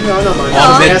Traum könnten wir auch nochmal.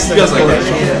 Ja. Das erste Ja, Gespräch.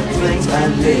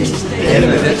 Der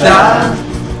Himmel wird klar.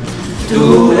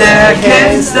 Du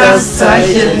erkennst das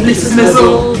Zeichen, nichts ist mehr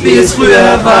so, wie es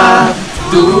früher war.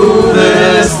 Du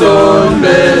wirst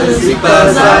unbesiegbar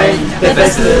sein, der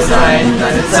Beste sein,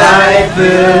 deine Zeit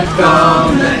wird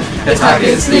kommen, der Tag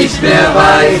ist nicht mehr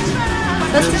weit.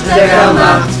 Was dich stärker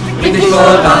macht, bringt dich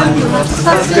voran, du hast es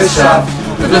fast geschafft,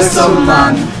 du wirst zum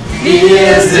Mann.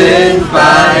 Wir sind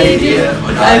bei dir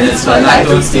und eines verleiht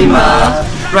uns die Macht.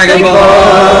 Dragon Ball!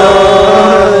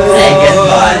 Dragon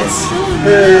Balls!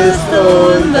 Wirst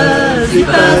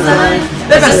unbesiegbar sein,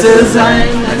 der Beste sein,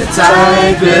 deine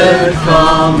Zeit wird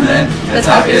kommen, der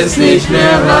Tag ist nicht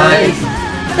mehr weit.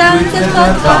 Dank dem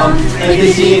Vertrauen bring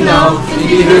dich hinauf in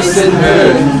die höchsten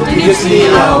Höhen, du gibst nie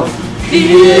auf.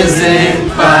 Wir sind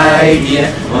bei dir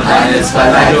und eines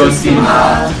verleiht uns die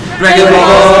Macht. Dragon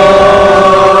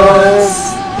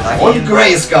Balls! Und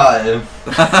Grayskull.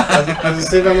 Also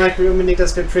Silver Mike will unbedingt,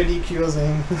 dass wir Pretty Cure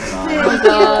singen. Oh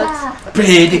Gott.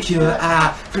 Pedicure,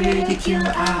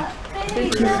 Pedicure,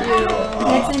 Jetzt sind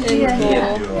wir hier.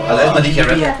 Also erstmal die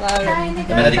Carrot.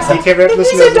 Wenn er die Die gesagt K-Rap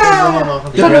müssen wir sowieso noch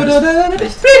machen.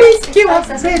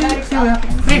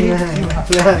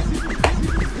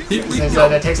 Das ist ja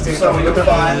der Text, den ich auch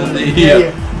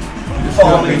Here.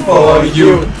 Falling for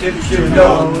you. If you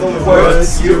know the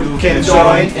words, you can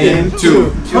join in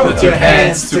too. Put your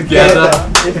hands together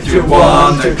if you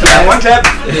want to clap. One clap.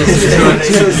 It's good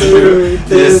to do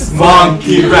this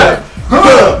monkey rap.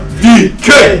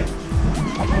 DK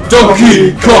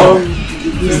Donkey Kong.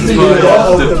 He's the leader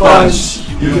of the bunch.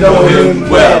 You know him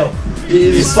well.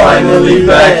 He's finally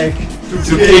back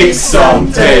to kick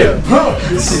some tail.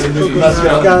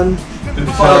 Gun. The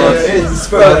fire it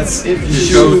spurts if he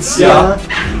shoots ya.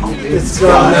 It's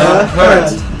gonna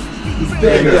hurt. He's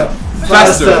bigger,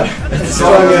 faster, and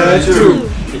stronger too.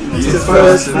 He's the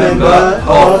first member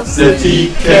of the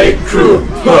DK crew.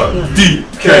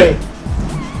 DK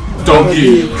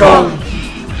Donkey Kong.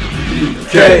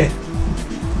 DK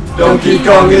Donkey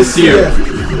Kong is here.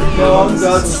 Kong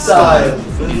got style,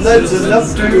 that's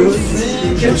enough truth.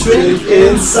 He can shrink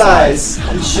in size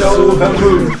and show her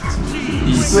mood.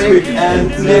 He's quick and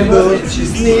nimble, she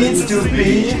needs to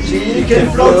be. She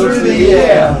can float through the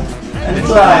air and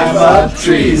climb up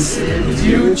trees. If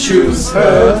you choose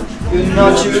her, you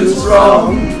not choose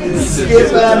wrong. It's a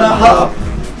skip and a hop.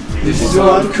 This is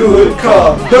one cool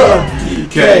cop.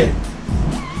 DK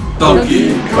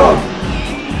Donkey Kong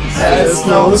has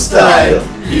no style,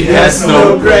 he has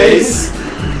no grace.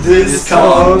 This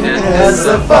Kong has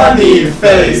a funny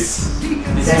face.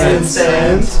 He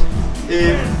stands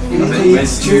If he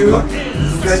needs to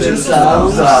stretch his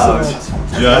arms out,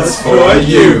 just for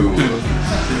you.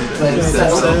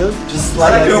 Just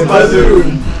like a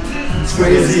balloon.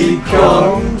 Crazy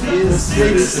Kong is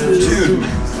fixed to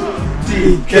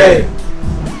DK.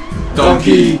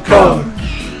 Donkey Kong.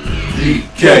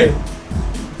 DK.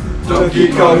 Donkey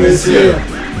Kong is here.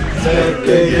 Back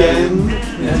again.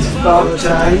 It's about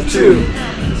time too.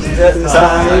 That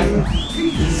time.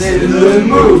 He's in the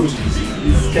mood.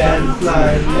 He can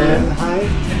fly and hide.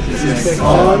 He's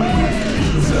on.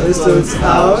 His pistols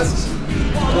out.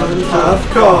 Und half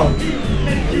Kong.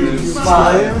 You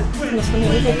smile.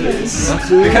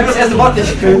 Wir können das erste Wort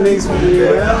nicht.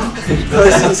 Königsmühle.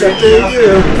 Das ist ein Ding.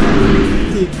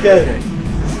 DK.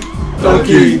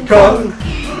 Donkey Kong.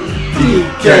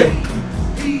 DK.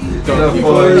 Donkey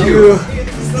for you.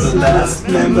 The last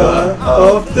member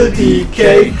of the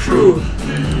DK crew.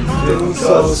 Been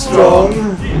so strong.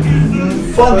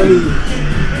 Funny.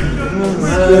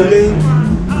 Spelling.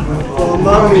 For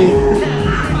mommy.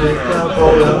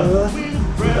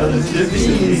 The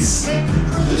bees,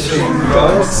 the shooting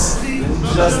rocks,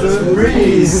 just a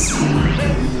breeze.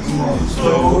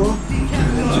 Slow,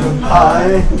 jump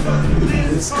high,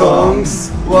 this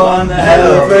Kong's one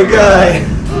hell of a guy.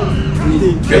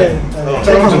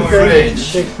 Take the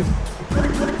fridge.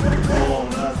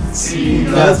 Sea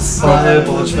nuts,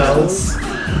 pineapple shells,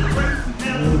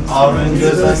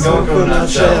 oranges and coconut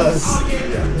shells.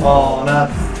 Oh,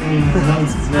 nuts.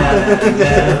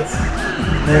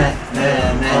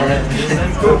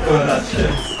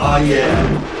 Oh yeah.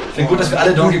 Ich finde gut, dass wir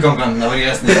alle Donkey Kong konnten, aber die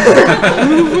ersten nicht.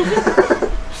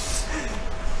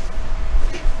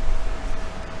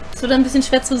 Es wird ein bisschen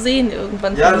schwer zu sehen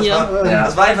irgendwann Ja, von hier.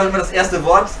 das war einfach immer das erste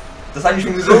Wort. Das habe ich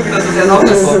schon gesungen, dass das erst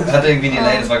aufgekommen. Das hatte irgendwie ein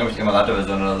Delay, das war glaube ich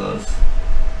Emirate-Version oder so.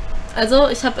 Also,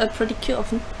 ich habe Pretty Cure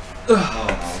offen.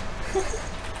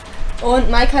 Oh. Und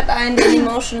Mike hat einen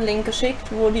Dailymotion-Link geschickt,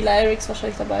 wo die Lyrics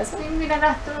wahrscheinlich dabei sind. Sing wieder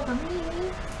nach Dore.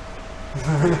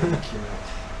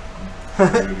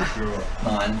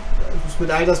 Nein. Du musst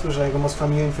mit Altersbeschränkung, musst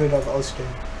Familienfilter auf ausstellen.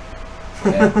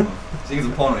 Okay. Singen so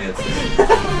Porno jetzt.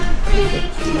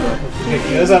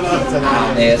 Er ist am 18.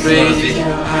 Nee, jetzt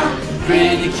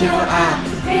Pretty Cure,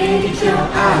 Pretty Cure,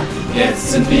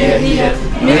 jetzt sind wir hier,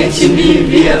 Mädchen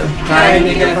wie wir,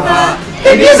 keine Gefahr,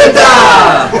 denn wir sind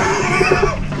da!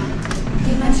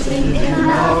 Jemand springt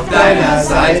immer Auf deiner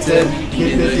Seite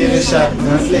gibt dir Schatten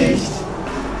und Licht.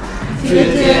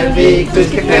 Führt der Weg durch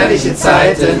gefährliche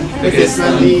Zeiten, vergiss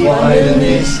man die Freude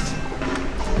nicht.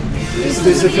 Es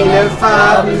durch so viele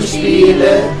Farben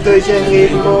spiele, durch ein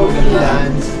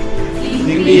Regenbogenland.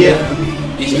 Fliegen wir,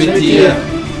 ich mit dir,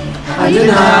 Hand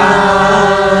in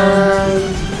Hand.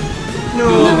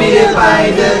 Nur wir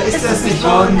beide, ist das nicht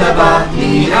wunderbar?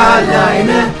 Nie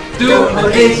alleine, du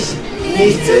und ich.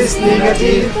 Nichts ist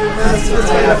negativ, was wird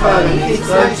erfahren, nichts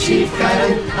läuft schief,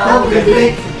 keinen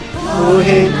Augenblick.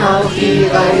 Wohin auch die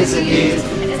Reise geht,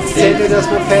 zählt mir, dass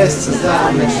man fest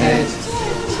zusammenhält.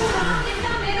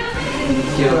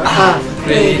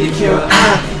 Pretty Cure,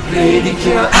 Pretty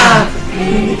Cure,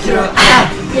 Pretty Cure,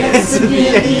 jetzt sind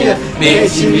wir hier,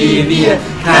 Mädchen wie wir,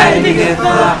 keine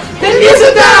Gefahr, denn wir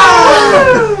sind da!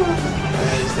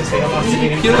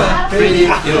 Pretty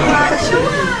Cure.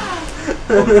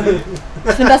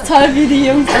 Ich finde das toll, wie die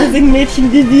Jungs alle singen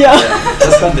Mädchen wie wir. Ja,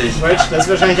 das konnte ich. Das ist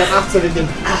wahrscheinlich ab 18 in dem.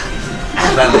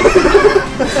 Wahrscheinlich.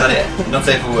 Das war der Not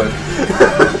Safe for Work.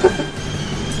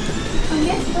 Und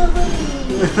jetzt Dore.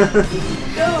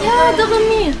 Ja,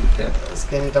 Doremi. Das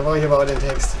kenne ich, da brauche ich aber auch den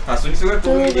Text. Hast du nicht sogar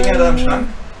Dinger da im Schrank?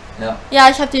 Ja. Ja,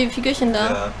 ich habe die Figürchen da.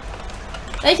 Ja.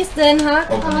 Welches denn, Hack?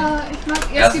 Opening. Ich mag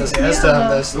Erst erst Das erste am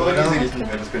mehrere. besten, Dore oder? singe ich nicht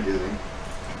mehr, das könnt ihr singen.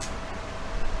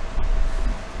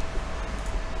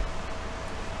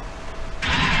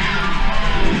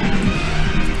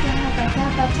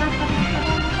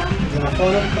 Geh nach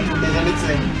vorne, kannst du ja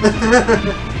mitsingen.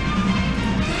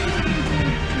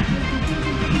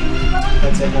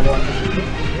 Kannst du ja mal dort geschrieben.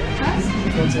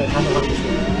 Kannst du ja Hand auf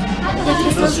geschrieben.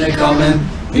 Christus willkommen,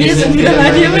 Wir sind wieder bei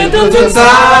dir mit unserem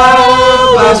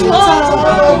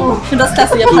Zauberspruch. Ich finde das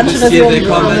klasse, Du japanische bist hier Version.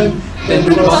 willkommen, denn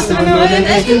du brauchst immer nur den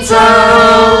echten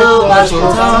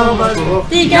Zauberspruch.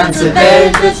 Die ganze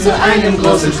Welt wird zu einem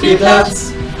großen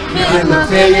Spielplatz. Wir immer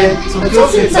Ferien und so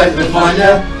viel Zeit mit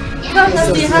Freunden. Kommt,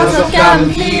 dass die Hausaufgaben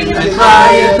fliegen. Ein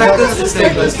freier Tag, das ist der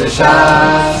größte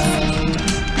Schatz.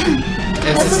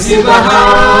 Es ist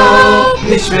überhaupt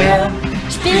nicht schwer.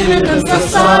 Spiel mit uns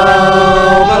das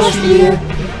Zauberspiel.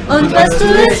 Und weißt du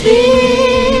es,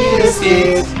 wie es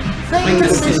geht, bringt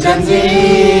es dich an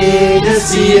jedes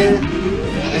Ziel.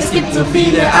 Es gibt so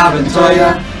viele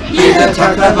Abenteuer, jeder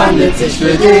Tag verwandelt sich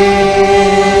für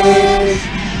dich.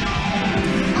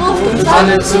 uns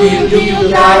alle zu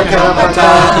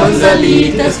Yucatán. Unser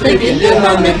Lied, das beginnt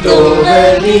immer mit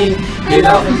Doremi. Wir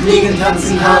laufen, fliegen,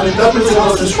 tanzen, haben doppelt so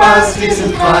großen Spaß. Wir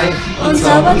sind frei und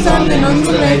zaubern Sonnen in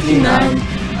unsere Welt hinein.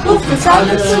 Ruft uns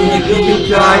alle zu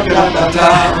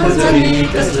Yucatán. Unser Lied,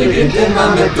 das beginnt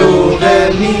immer mit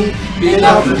Doremi. Wir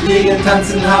laufen, fliegen,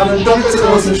 tanzen, haben doppelt so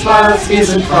großen Spaß. Wir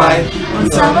sind frei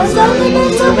und zaubern Sonnen in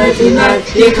unsere Welt hinein.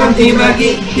 Hier kommt die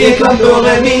Magie, hier kommt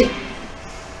Doremi.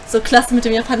 So klasse mit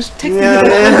dem japanischen Text. Ja,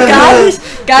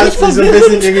 Gar nicht so ein verwirrt.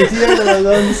 bisschen irritiert, aber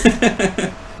sonst.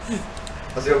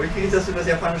 Hast du auch mitgekriegt, dass du das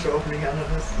japanische Opening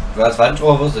anhörst? Du hast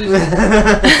Wandrohr, wusste ich. So.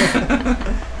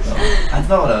 Eins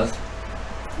noch oder was?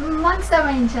 Monster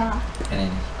Ranger. Kenn ich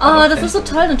nicht. Oh, das ist so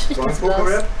toll, natürlich kannst du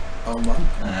das. Oh Mann.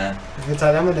 Wie viel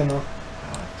Zeit haben wir denn noch?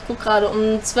 Ich guck gerade,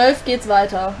 um 12 geht's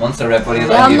weiter. Monster Rap wollte ich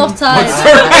jetzt Wir haben eingeben. noch Zeit.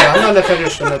 Wir haben noch eine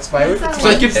Viertelstunde.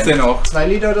 Vielleicht gibt's den auch. 2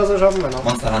 Lieder oder so schaffen wir noch.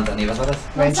 Monster Hunter, nee, was war das?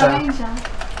 Monster Ranger. Ranger.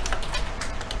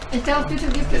 Ich glaube, auf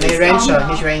YouTube gibt es Nee, das Ranger, auch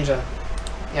nicht noch. Ranger.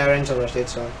 Ja, Ranger, da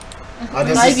steht's schon. Aber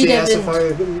das Mal ist wie die der erste Wind.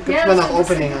 Folge. Gib Ja, mal das noch ist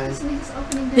Opening das ein. ist nicht das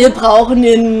Opening Wir der- brauchen die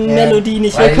Ja. Melodie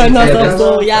nicht, Weil wir können das der auch Wind- so,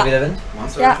 War ja. wieder Wind?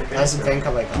 Ja. Da ist ein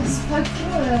Banker bei Das Gas. ist voll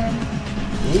cool.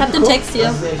 Ich hab den Text hier.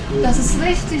 Das ist echt gut. Das ist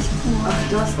richtig cool. Ach,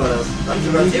 das war das. Da hab ich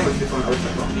sogar sehr viel von, aber ich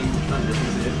hab noch nie verstanden, das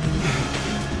gesehen.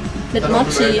 Mit Dann auch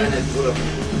sogar Mochi. eine Episode von-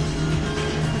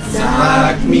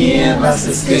 Sag mir, was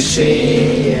ist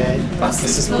geschehen? Was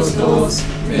ist bloß los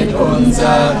mit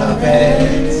unserer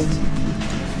Welt?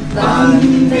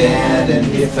 Wann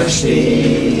werden wir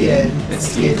verstehen?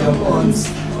 Es geht um uns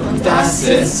und das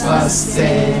ist, was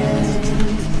zählt.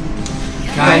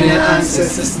 Keine Angst,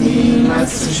 es ist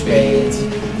niemals zu spät.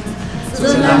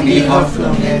 Solange die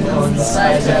Hoffnung in uns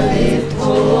weiterlebt.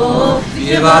 Oh,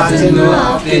 wir warten nur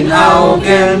auf den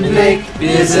Augenblick.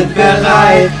 Wir sind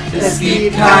bereit, es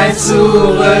gibt kein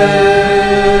Zurück.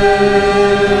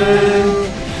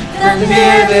 Dann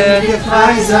werden wir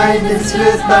frei sein, es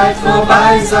wird bald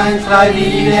vorbei sein, frei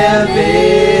wie der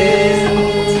Wind.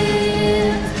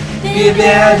 Wir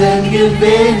werden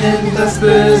gewinnen, das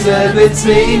Böse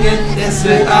bezwingen, es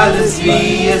wird alles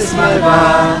wie es mal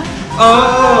war.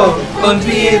 Oh, und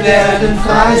wir werden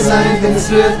frei sein, denn es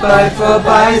wird bald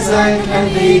vorbei sein,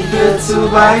 kein Weg wird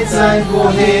zu weit sein,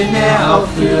 wohin er auch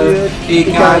führt.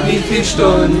 Egal wie viele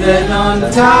Stunden und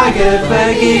Tage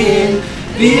vergehen,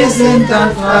 wir sind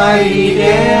dann frei wie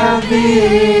der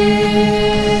Wind.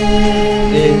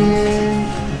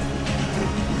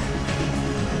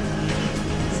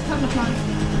 Komm nochmal.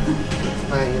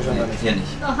 Nein, hier schon gar nicht. Hier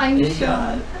nicht. Doch, eigentlich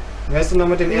schon. Weißt du noch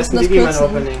mit dem Wir ersten müssen das Digimon kürzen.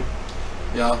 Opening?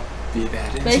 Ja, wir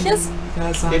werden Welches?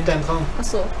 wieder sein. Lebt dein Traum.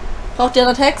 Achso. Braucht ihr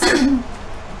einen Text?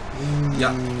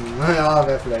 Ja. Naja,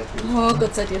 wäre vielleicht. Oh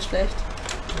Gott, seid ihr schlecht.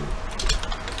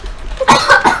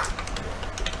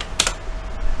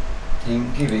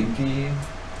 Winky, Winky.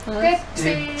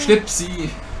 Pepsi. Schnipsi.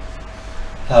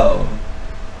 Hau.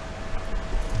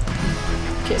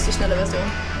 Okay, ist die schnelle Version.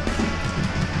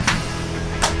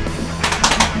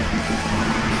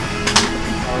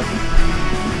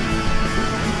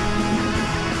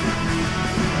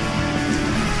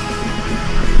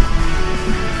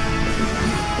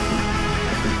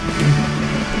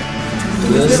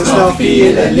 Du wirst noch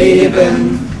viel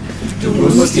erleben. Du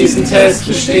musst diesen Test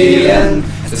bestehen.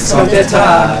 Es kommt der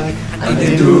Tag, an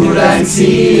dem du dein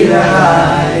Ziel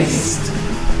erreichst.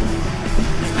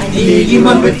 Ein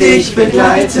Digimon wird dich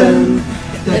begleiten,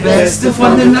 der Beste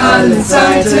von den allen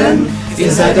Zeiten.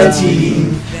 Ihr seid ein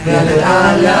Team, werdet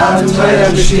alle Abenteuer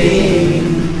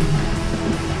bestehen.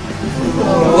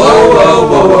 Wow, wow,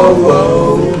 wow, wow,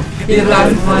 wow. Wir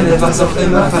bleiben Freunde, was auch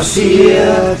immer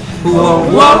passiert. Wow,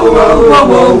 wow, wow, wow,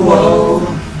 wow, wow.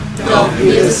 Doch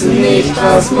wir wissen nicht,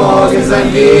 was morgen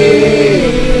sein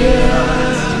wird.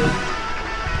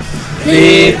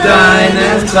 Leb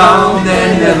deinen Traum,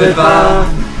 denn er wird wahr.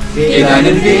 Geh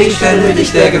deinen Weg, stelle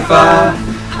dich der Gefahr.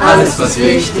 Alles, was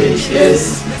wichtig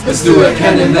ist, wirst du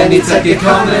erkennen, wenn die Zeit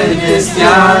gekommen ist.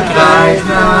 Ja, greif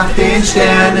nach den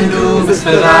Sternen, du bist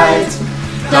bereit.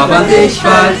 Glaub an dich,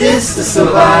 bald ist es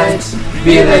soweit.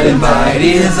 Wir werden bei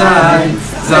dir sein.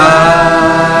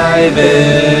 Sei bereit.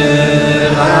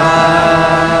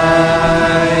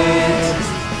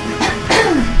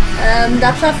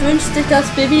 Dapschaf wünscht sich das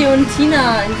Bibi und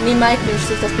Tina. Nee, Mike wünscht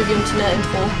sich das Bibi und Tina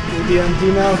Intro. Die und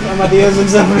Tina auf Amadeus und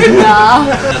so. Ja.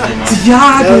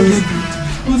 Ja, Ähm,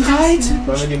 und reiten.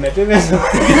 Wollen wir die Metal-Version?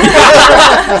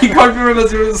 Die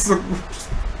Conqueror-Version ist so gut.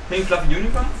 Pink Fluffy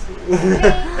Unicorns?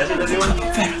 Welche Version?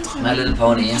 My Little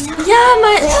Pony. Ja,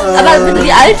 mein. Aber bitte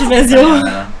die alte Version.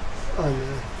 Ja. Oh, ne.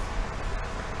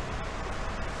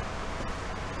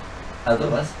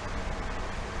 Also was?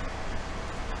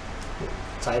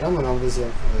 Zeit haben wir noch ein bisschen.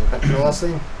 Also, könnten wir was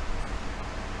singen.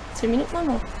 10 Minuten haben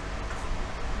wir noch.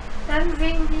 Dann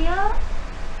singen wir.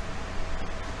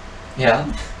 Ja,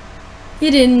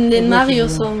 Hier den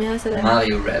Mario-Song, wie heißt der denn?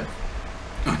 Mario Rap.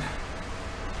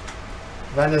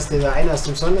 War das der eine aus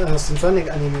dem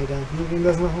Sonic-Anime da? Wie ging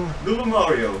das nochmal? Little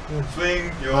Mario. Swing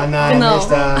your Oh nein, Genau.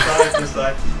 nicht da. side to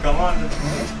side. Come on.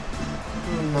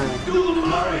 Oh nein. Little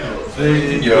Mario.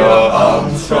 Swing your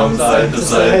arms from side to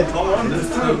side. Come on.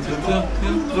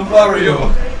 To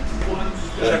Mario.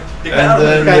 Ich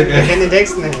kenn den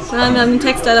Text nicht. Nein, wir haben den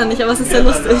Text leider nicht, aber es ist sehr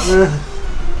lustig.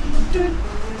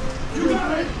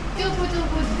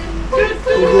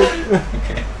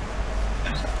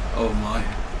 Oh my.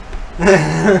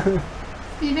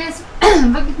 Wie wär's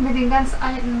wirklich mit den ganz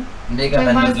alten? Mega Wenn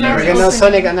man random das gleich Lyrics. Genau,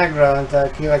 Sonic Underground, da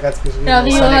Kira hat's geschrieben. Ja,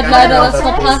 Rio Sonic hat leider Underground, das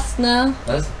verpasst, ne?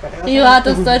 Was? Rio hat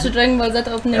das deutsche Dragon Ball Z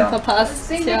Opening Ja. verpasst.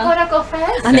 Singen wir Ja. Godok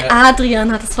Fest? Ah ne,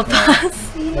 Adrian hat es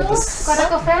verpasst. Sino? Ja, das-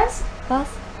 Godok Fest? Was?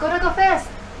 Godok Fest.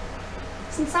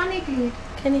 Das ist ein Sonic-Lied.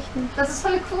 Kenn ich nicht. Das ist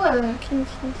voll cool. Kenn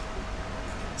ich nicht.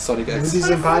 Sonic Nur X. die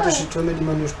sympathische Stimme, die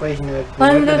man nur sprechen hört. Die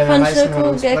Wollen hört wir man von am meisten, wenn man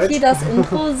uns Shokugeki freut. das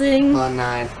Intro singen? Oh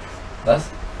nein. Was?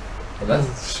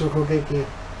 Was? Shokugeki.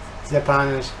 Ist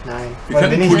japanisch. Nein. Wir Wollen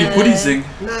können nicht? Pudi Pudi singen.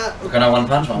 Na, Wir können auch One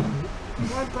Punch machen.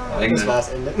 das war's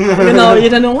Ende. Genau,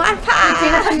 jeder nur One Okay,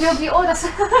 dann haben wir irgendwie, oh, das.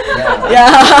 Ja. Ja.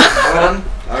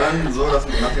 Aber dann so, dass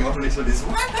nach dem Motto nicht so dieses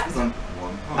sondern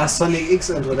Ach, Sonic X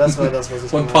Intro, das war das, was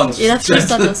ich One gemacht Punch. Jeder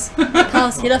flüstert es.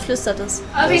 Chaos, jeder flüstert es.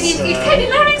 Aber ich kenne die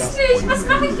Lyrics nicht. Was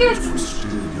mache ich jetzt?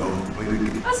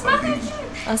 Was mache ich?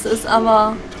 Das ist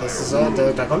aber... Das ist so,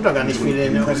 da kommt doch gar nicht viel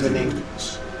in den Opening.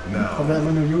 Kommt da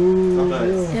immer nur Ju.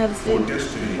 Ja, deswegen.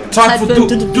 Time for für-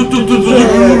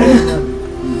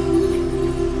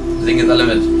 Wir singen jetzt alle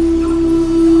mit.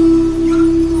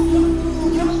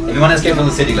 Ja, wir machen Escape from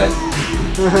the City gleich.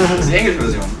 das ist die englische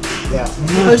Version. Ja.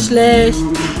 Voll schlecht.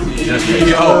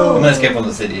 Ich auch. Immer Escape from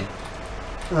the City.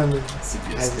 Also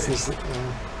ist nicht so,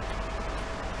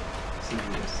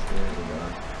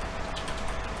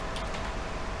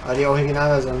 aber die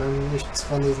Originalversion, ne? Nichts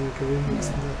von diesen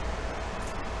Remixen.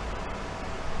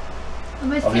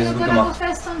 Aber ich Auch nicht kenne so gut Godok gemacht.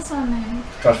 Fest und Sonic.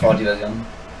 Crush Forward die Version.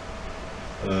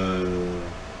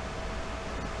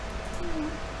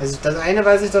 Also das eine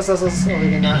weiß ich, dass das das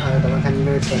Original hat, aber man kann die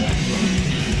Lyrics sagen.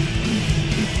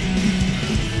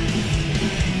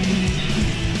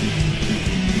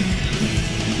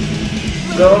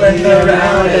 Rolling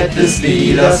around at the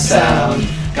speed of sound.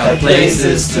 Got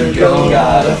places to go,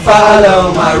 gotta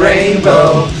follow my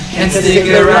rainbow. And stick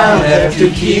around, have to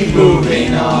keep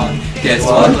moving on. Guess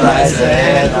what lies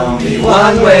ahead, only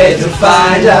one way to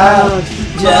find out.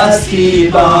 Just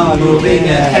keep on moving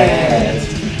ahead.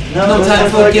 No time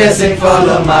for guessing,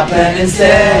 follow my plan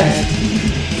instead.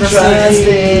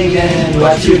 Trusting in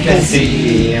what you can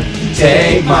see.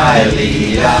 Take my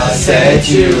lead, I'll set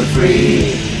you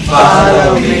free.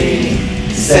 Follow me,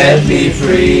 set me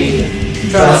free.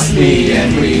 Trust me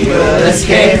and we will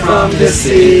escape from the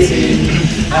city.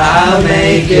 I'll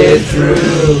make it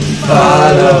through.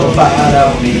 Follow,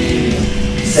 follow me.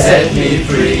 Set me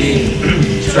free.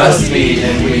 Trust me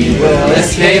and we will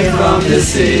escape from the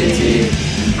city.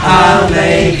 I'll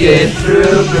make it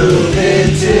through. Prove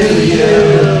it to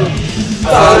you.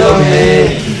 Follow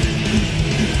me.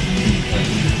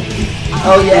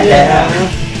 Oh yeah.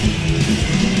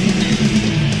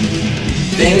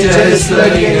 Dangerous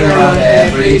lurking around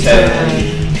every turn.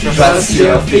 Trust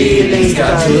your feelings,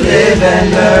 got to live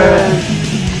and learn.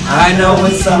 I know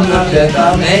with some luck that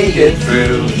I'll make it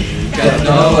through. Got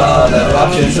no other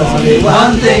options, only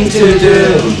one thing to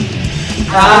do.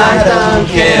 I don't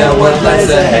care what lies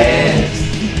ahead.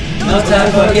 No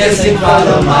time for guessing,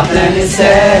 follow my plan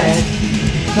instead.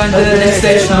 Find the next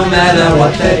stage no matter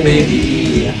what that may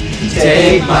be.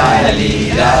 Take my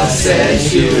lead, I'll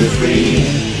set you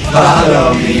free.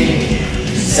 Follow me,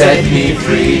 set me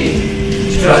free.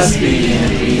 Trust me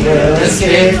and we will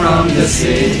escape from the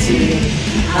city.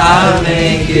 I'll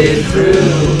make it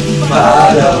through.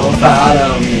 Follow,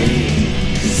 follow me.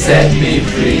 Set me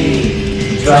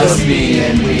free. Trust me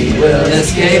and we will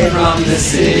escape from the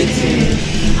city.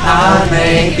 I'll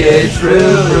make it through.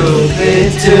 Prove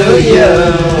it to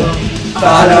you.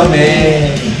 Follow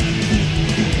me.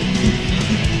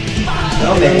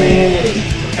 Follow me.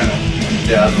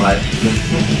 Ja, mal.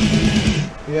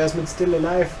 Wie wär's mit Still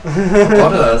Alive?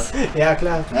 Warte das? Ja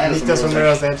klar, Nein, nicht das das ist von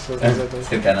Mirror's Edge. Das Es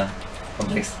gibt keiner.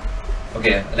 Vom Text.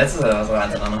 Okay, letztes oder was war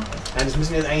eins noch? Nein, das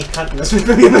müssen wir jetzt eigentlich cutten. Das wird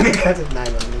bei mir immer gecuttet. Nein,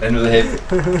 aber Wenn du hilfst.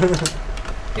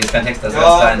 Hier ist kein Text, das ist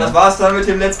Ja, klein, das ne? war's dann mit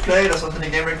dem Let's Play. Das war's mit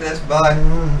dem Game Reckless. Bye.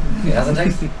 Okay, hast du einen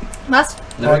Text? Was?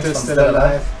 Lyrics Heute von Still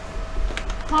Alive.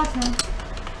 Portal.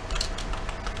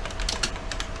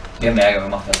 Wir haben mehr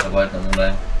gemacht, als wir wollten.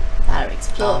 Also Fire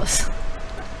explodes.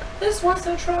 This was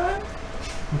a try.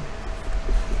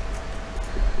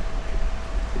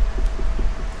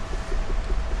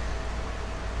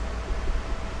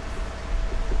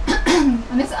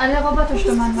 Und jetzt alle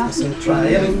Roboterstimmen machen.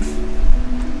 Triumph.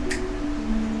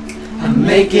 I'm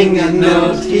making a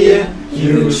note here,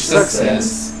 huge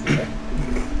success.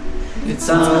 It's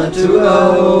hard to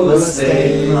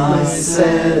overstate my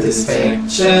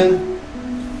satisfaction.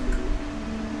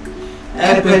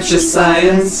 Aperture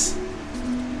science.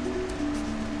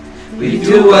 We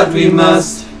do what we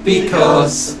must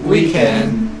because we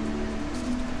can.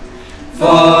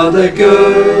 For the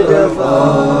good of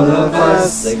all of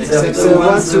us, except the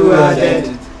ones who are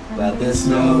dead. But there's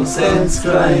no sense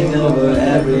crying over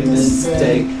every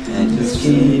mistake. And just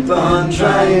keep on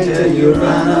trying till you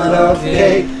run out of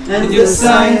cake. And your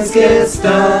science gets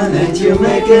done and you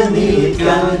make a neat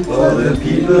gun for the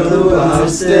people who are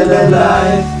still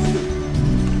alive.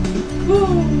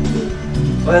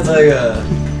 Feuerzeuge!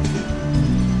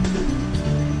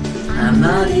 I'm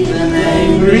not even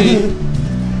angry.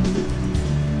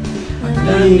 I'm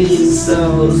being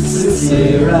so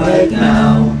sincere right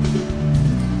now.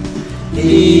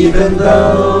 Even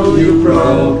though you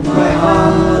broke my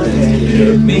heart and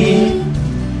killed me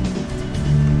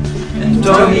and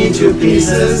tore me to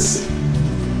pieces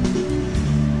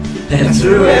and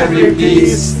threw every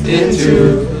piece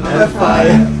into a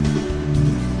fire.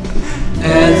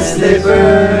 As they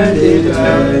burned it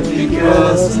hurt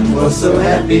because I was so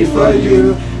happy for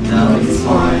you. Now these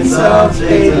points of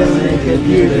data make a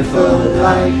beautiful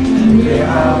light. And we're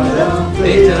out of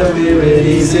data, we're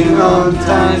releasing on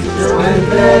time. So I'm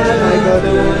glad I got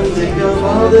to think of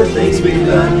all the things we've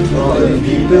done for the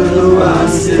people who are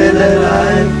still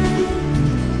alive.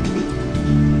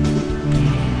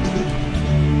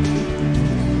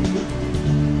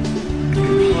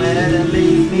 Where to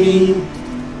leave me?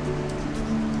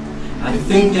 I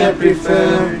think I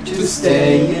prefer to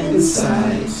stay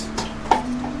inside.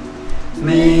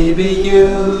 Maybe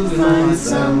you'll find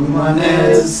someone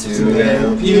else to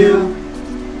help you.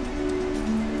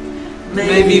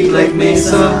 Maybe Black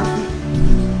Mesa.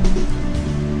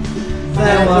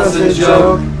 That was a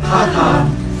joke, haha,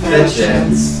 fair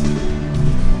chance.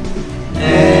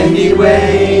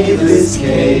 Anyway, this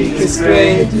cake is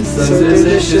great, it's so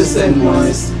delicious and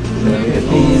moist. Look at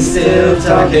me still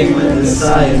talking with the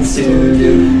science to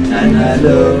do. And I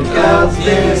look out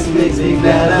there, it makes me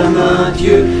glad I'm not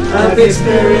you. I've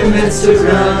experiments to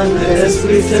run, there's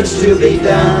research to be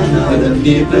done on the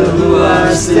people who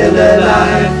are still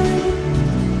alive.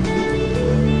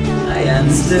 I am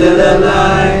still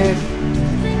alive,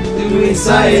 doing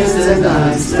science and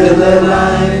I'm still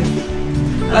alive.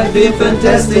 I feel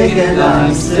fantastic and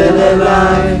I'm still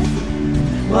alive.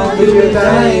 While you were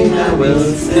dying, I will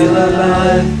still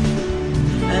alive.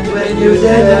 And when you're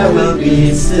dead, I will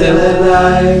be still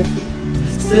alive.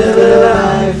 Still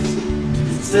alive.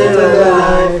 Still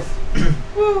alive.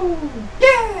 Woo!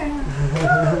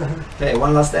 Yeah! Okay,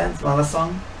 one last dance, one last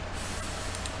song.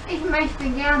 Ich möchte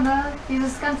gerne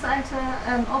dieses ganz alte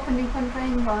Opening von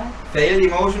Dragon Ball. Failed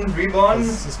Emotion Reborn.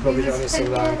 Das ist, glaube ich, auch nicht so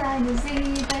lang. Deine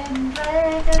 7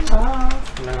 Dragon Balls.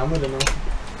 Wie lange haben wir denn noch?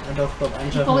 Ja, doch, glaube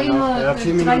ich, Ich brauche immer ja,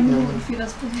 4 3 Minuten. Minuten für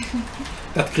das Projekt.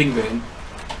 Das kriegen wir hin.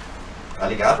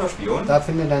 Alligator Spion. Da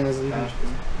finde deine 7.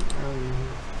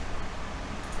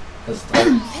 Das ist 3.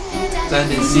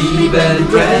 Deine 7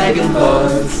 Dragon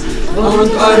Balls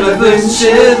und eure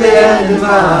Wünsche werden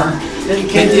wahr. Denn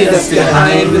kennt ihr das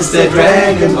Geheimnis der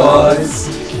Dragon Balls?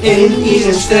 In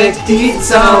ihnen steckt die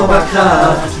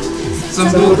Zauberkraft.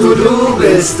 Son Goku, du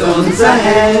bist unser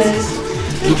Held.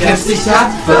 Du kämpfst dich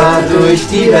tapfer durch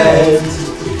die Welt.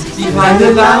 Die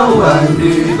Feinde lauern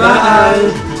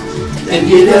überall, denn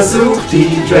jeder sucht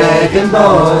die Dragon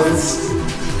Balls.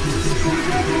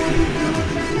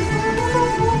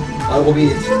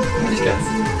 Eurobeat, nicht ganz.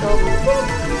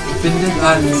 Findet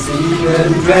alle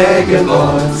 7 Dragon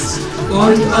Balls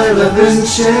und eure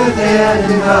Wünsche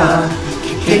werden wahr.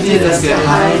 Kennt ihr das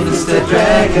Geheimnis der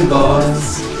Dragon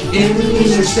Balls? In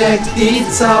ihnen steckt die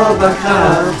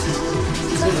Zauberkraft.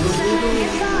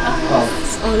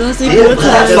 Oh, du hast die Der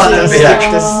Bratpfannenberg.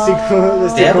 Das ist die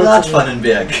Der kurze-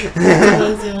 Bratpfannenberg.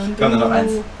 Version. Komm, nur noch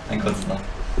eins. Ein kurzes noch.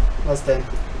 Was denn?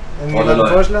 Oh, Irgendwie ein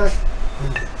Vorschlag?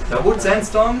 Der Wood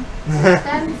Sandstorm.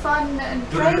 Dann von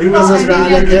Dragon Irgendwas, was wir Ball,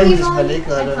 alle kennen, ich Digimon überlege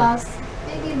gerade. etwas.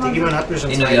 Digimon hatten wir schon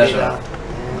Inuyasha. 2 Lieder. Nein.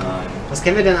 Was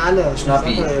kennen wir denn alle?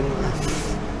 Schnappi. Sag mal irgendwas.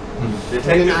 Wir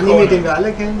kennen den Anime, den wir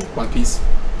alle kennen. One Piece.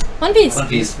 One Piece. One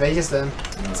Piece. Welches denn?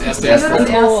 Das erste. Das wird das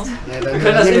erst. Oh. Ja, dann Wir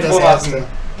können das nehmen wir Intro erste. machen.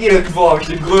 Irgendwo habe ich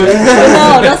den größten.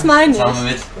 Genau, das meine Das machen ich.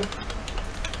 wir mit.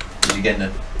 Die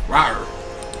Legende. Rar.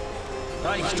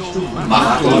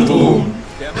 Macht und Ruhm.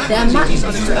 Der Mann,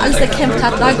 der alles erkämpft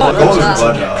hat, war Gott.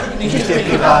 Nicht der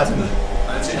Piraten.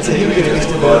 Als er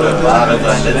hingerichtet wurde, Waren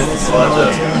seine letzten Worte.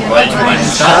 Wollt ihr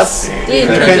meinen Schatz? Den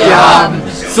könnt ihr haben.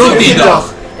 Sucht ihn doch!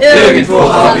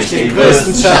 Irgendwo habe ich den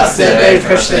größten Schatz der Welt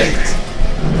versteckt.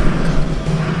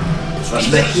 Was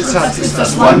schlechtes Schatz ist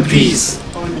das One Piece.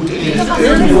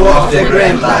 Irgendwo auf der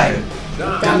Grand Line.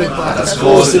 Damit War Das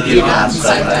große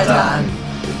Piratenzeitalter an.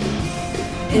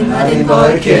 immer den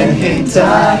Wolken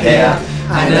hinterher.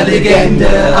 Einer Legende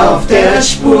auf der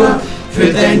Spur.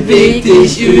 Führt ein Weg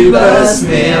dich übers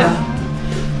Meer.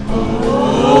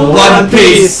 One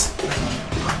Piece!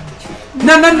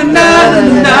 Na na na na na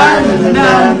na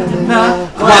na na.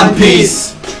 One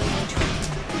Piece!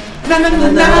 Na na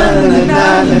na na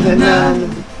na na na.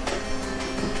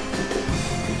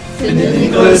 Finde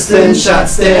den größten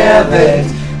Schatz der Welt.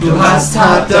 Du hast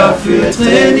hart dafür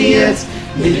trainiert.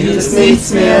 Hier gibt es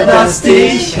nichts mehr, das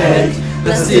dich hält.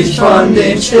 Lass dich von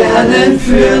den Sternen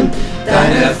führen.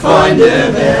 Deine Freunde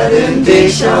werden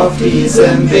dich auf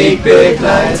diesem Weg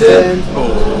begleiten.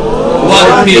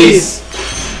 One Piece!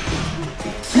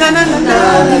 Na na na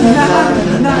na na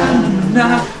na na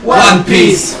na. One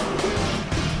Piece!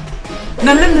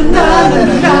 Na na na na na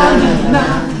na na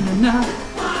na.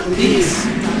 Dies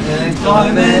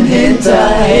Träumen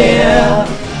hinterher.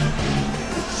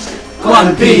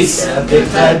 One Piece! Er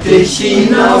betreibt dich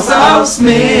hinaus aufs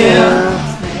Meer.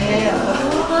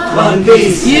 One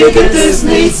Piece, hier gibt es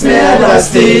nichts mehr,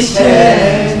 das dich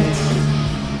hält.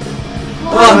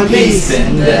 One Piece,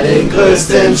 finde den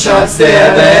größten Schatz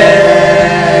der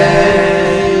Welt.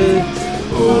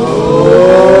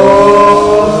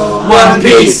 Oh, One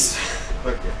Piece!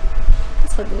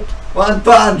 Das war gut. One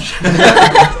Punch!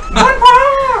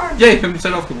 Yay, wir haben die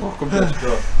Zeit aufgebraucht. Komplett.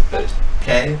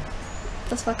 Okay.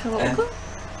 Das war Karaoke?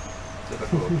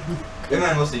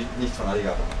 Irgendwann musste ich nichts von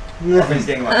Alligator machen. Auch wenn ich es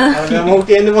gerne gemacht Aber wir haben auch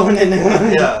die Ende Wochenende.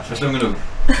 habe. Ja. War schlimm genug.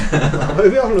 Aber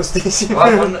irgendwie auch lustig.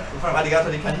 Aber von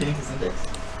Alligator, die kann ich wenigstens entdecken.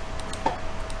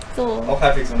 So, Auch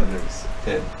halbwegs ohne Lyrics.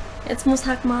 Okay. jetzt muss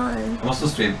Hack malen. Musst du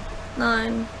streamen?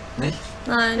 Nein, Nicht? Ich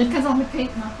nein. kann es auch mit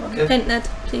Paint machen. Okay. Paint net,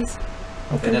 please.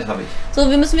 Okay, das habe ich. So,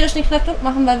 wir müssen wieder Schnick, Schnack, Schnuck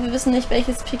machen, weil wir wissen nicht,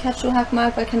 welches Pikachu Hack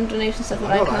mag, weil keine Donations dafür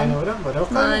War doch eine, reinkamen. oder? War doch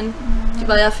keine? Nein, die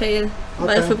war ja fail.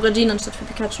 War ja Okay. für Bredin anstatt für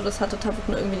Pikachu, das hatte Tabuk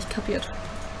nur irgendwie nicht kapiert.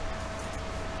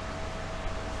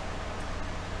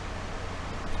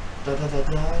 Da.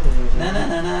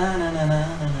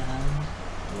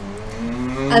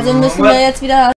 Also müssen wir jetzt wieder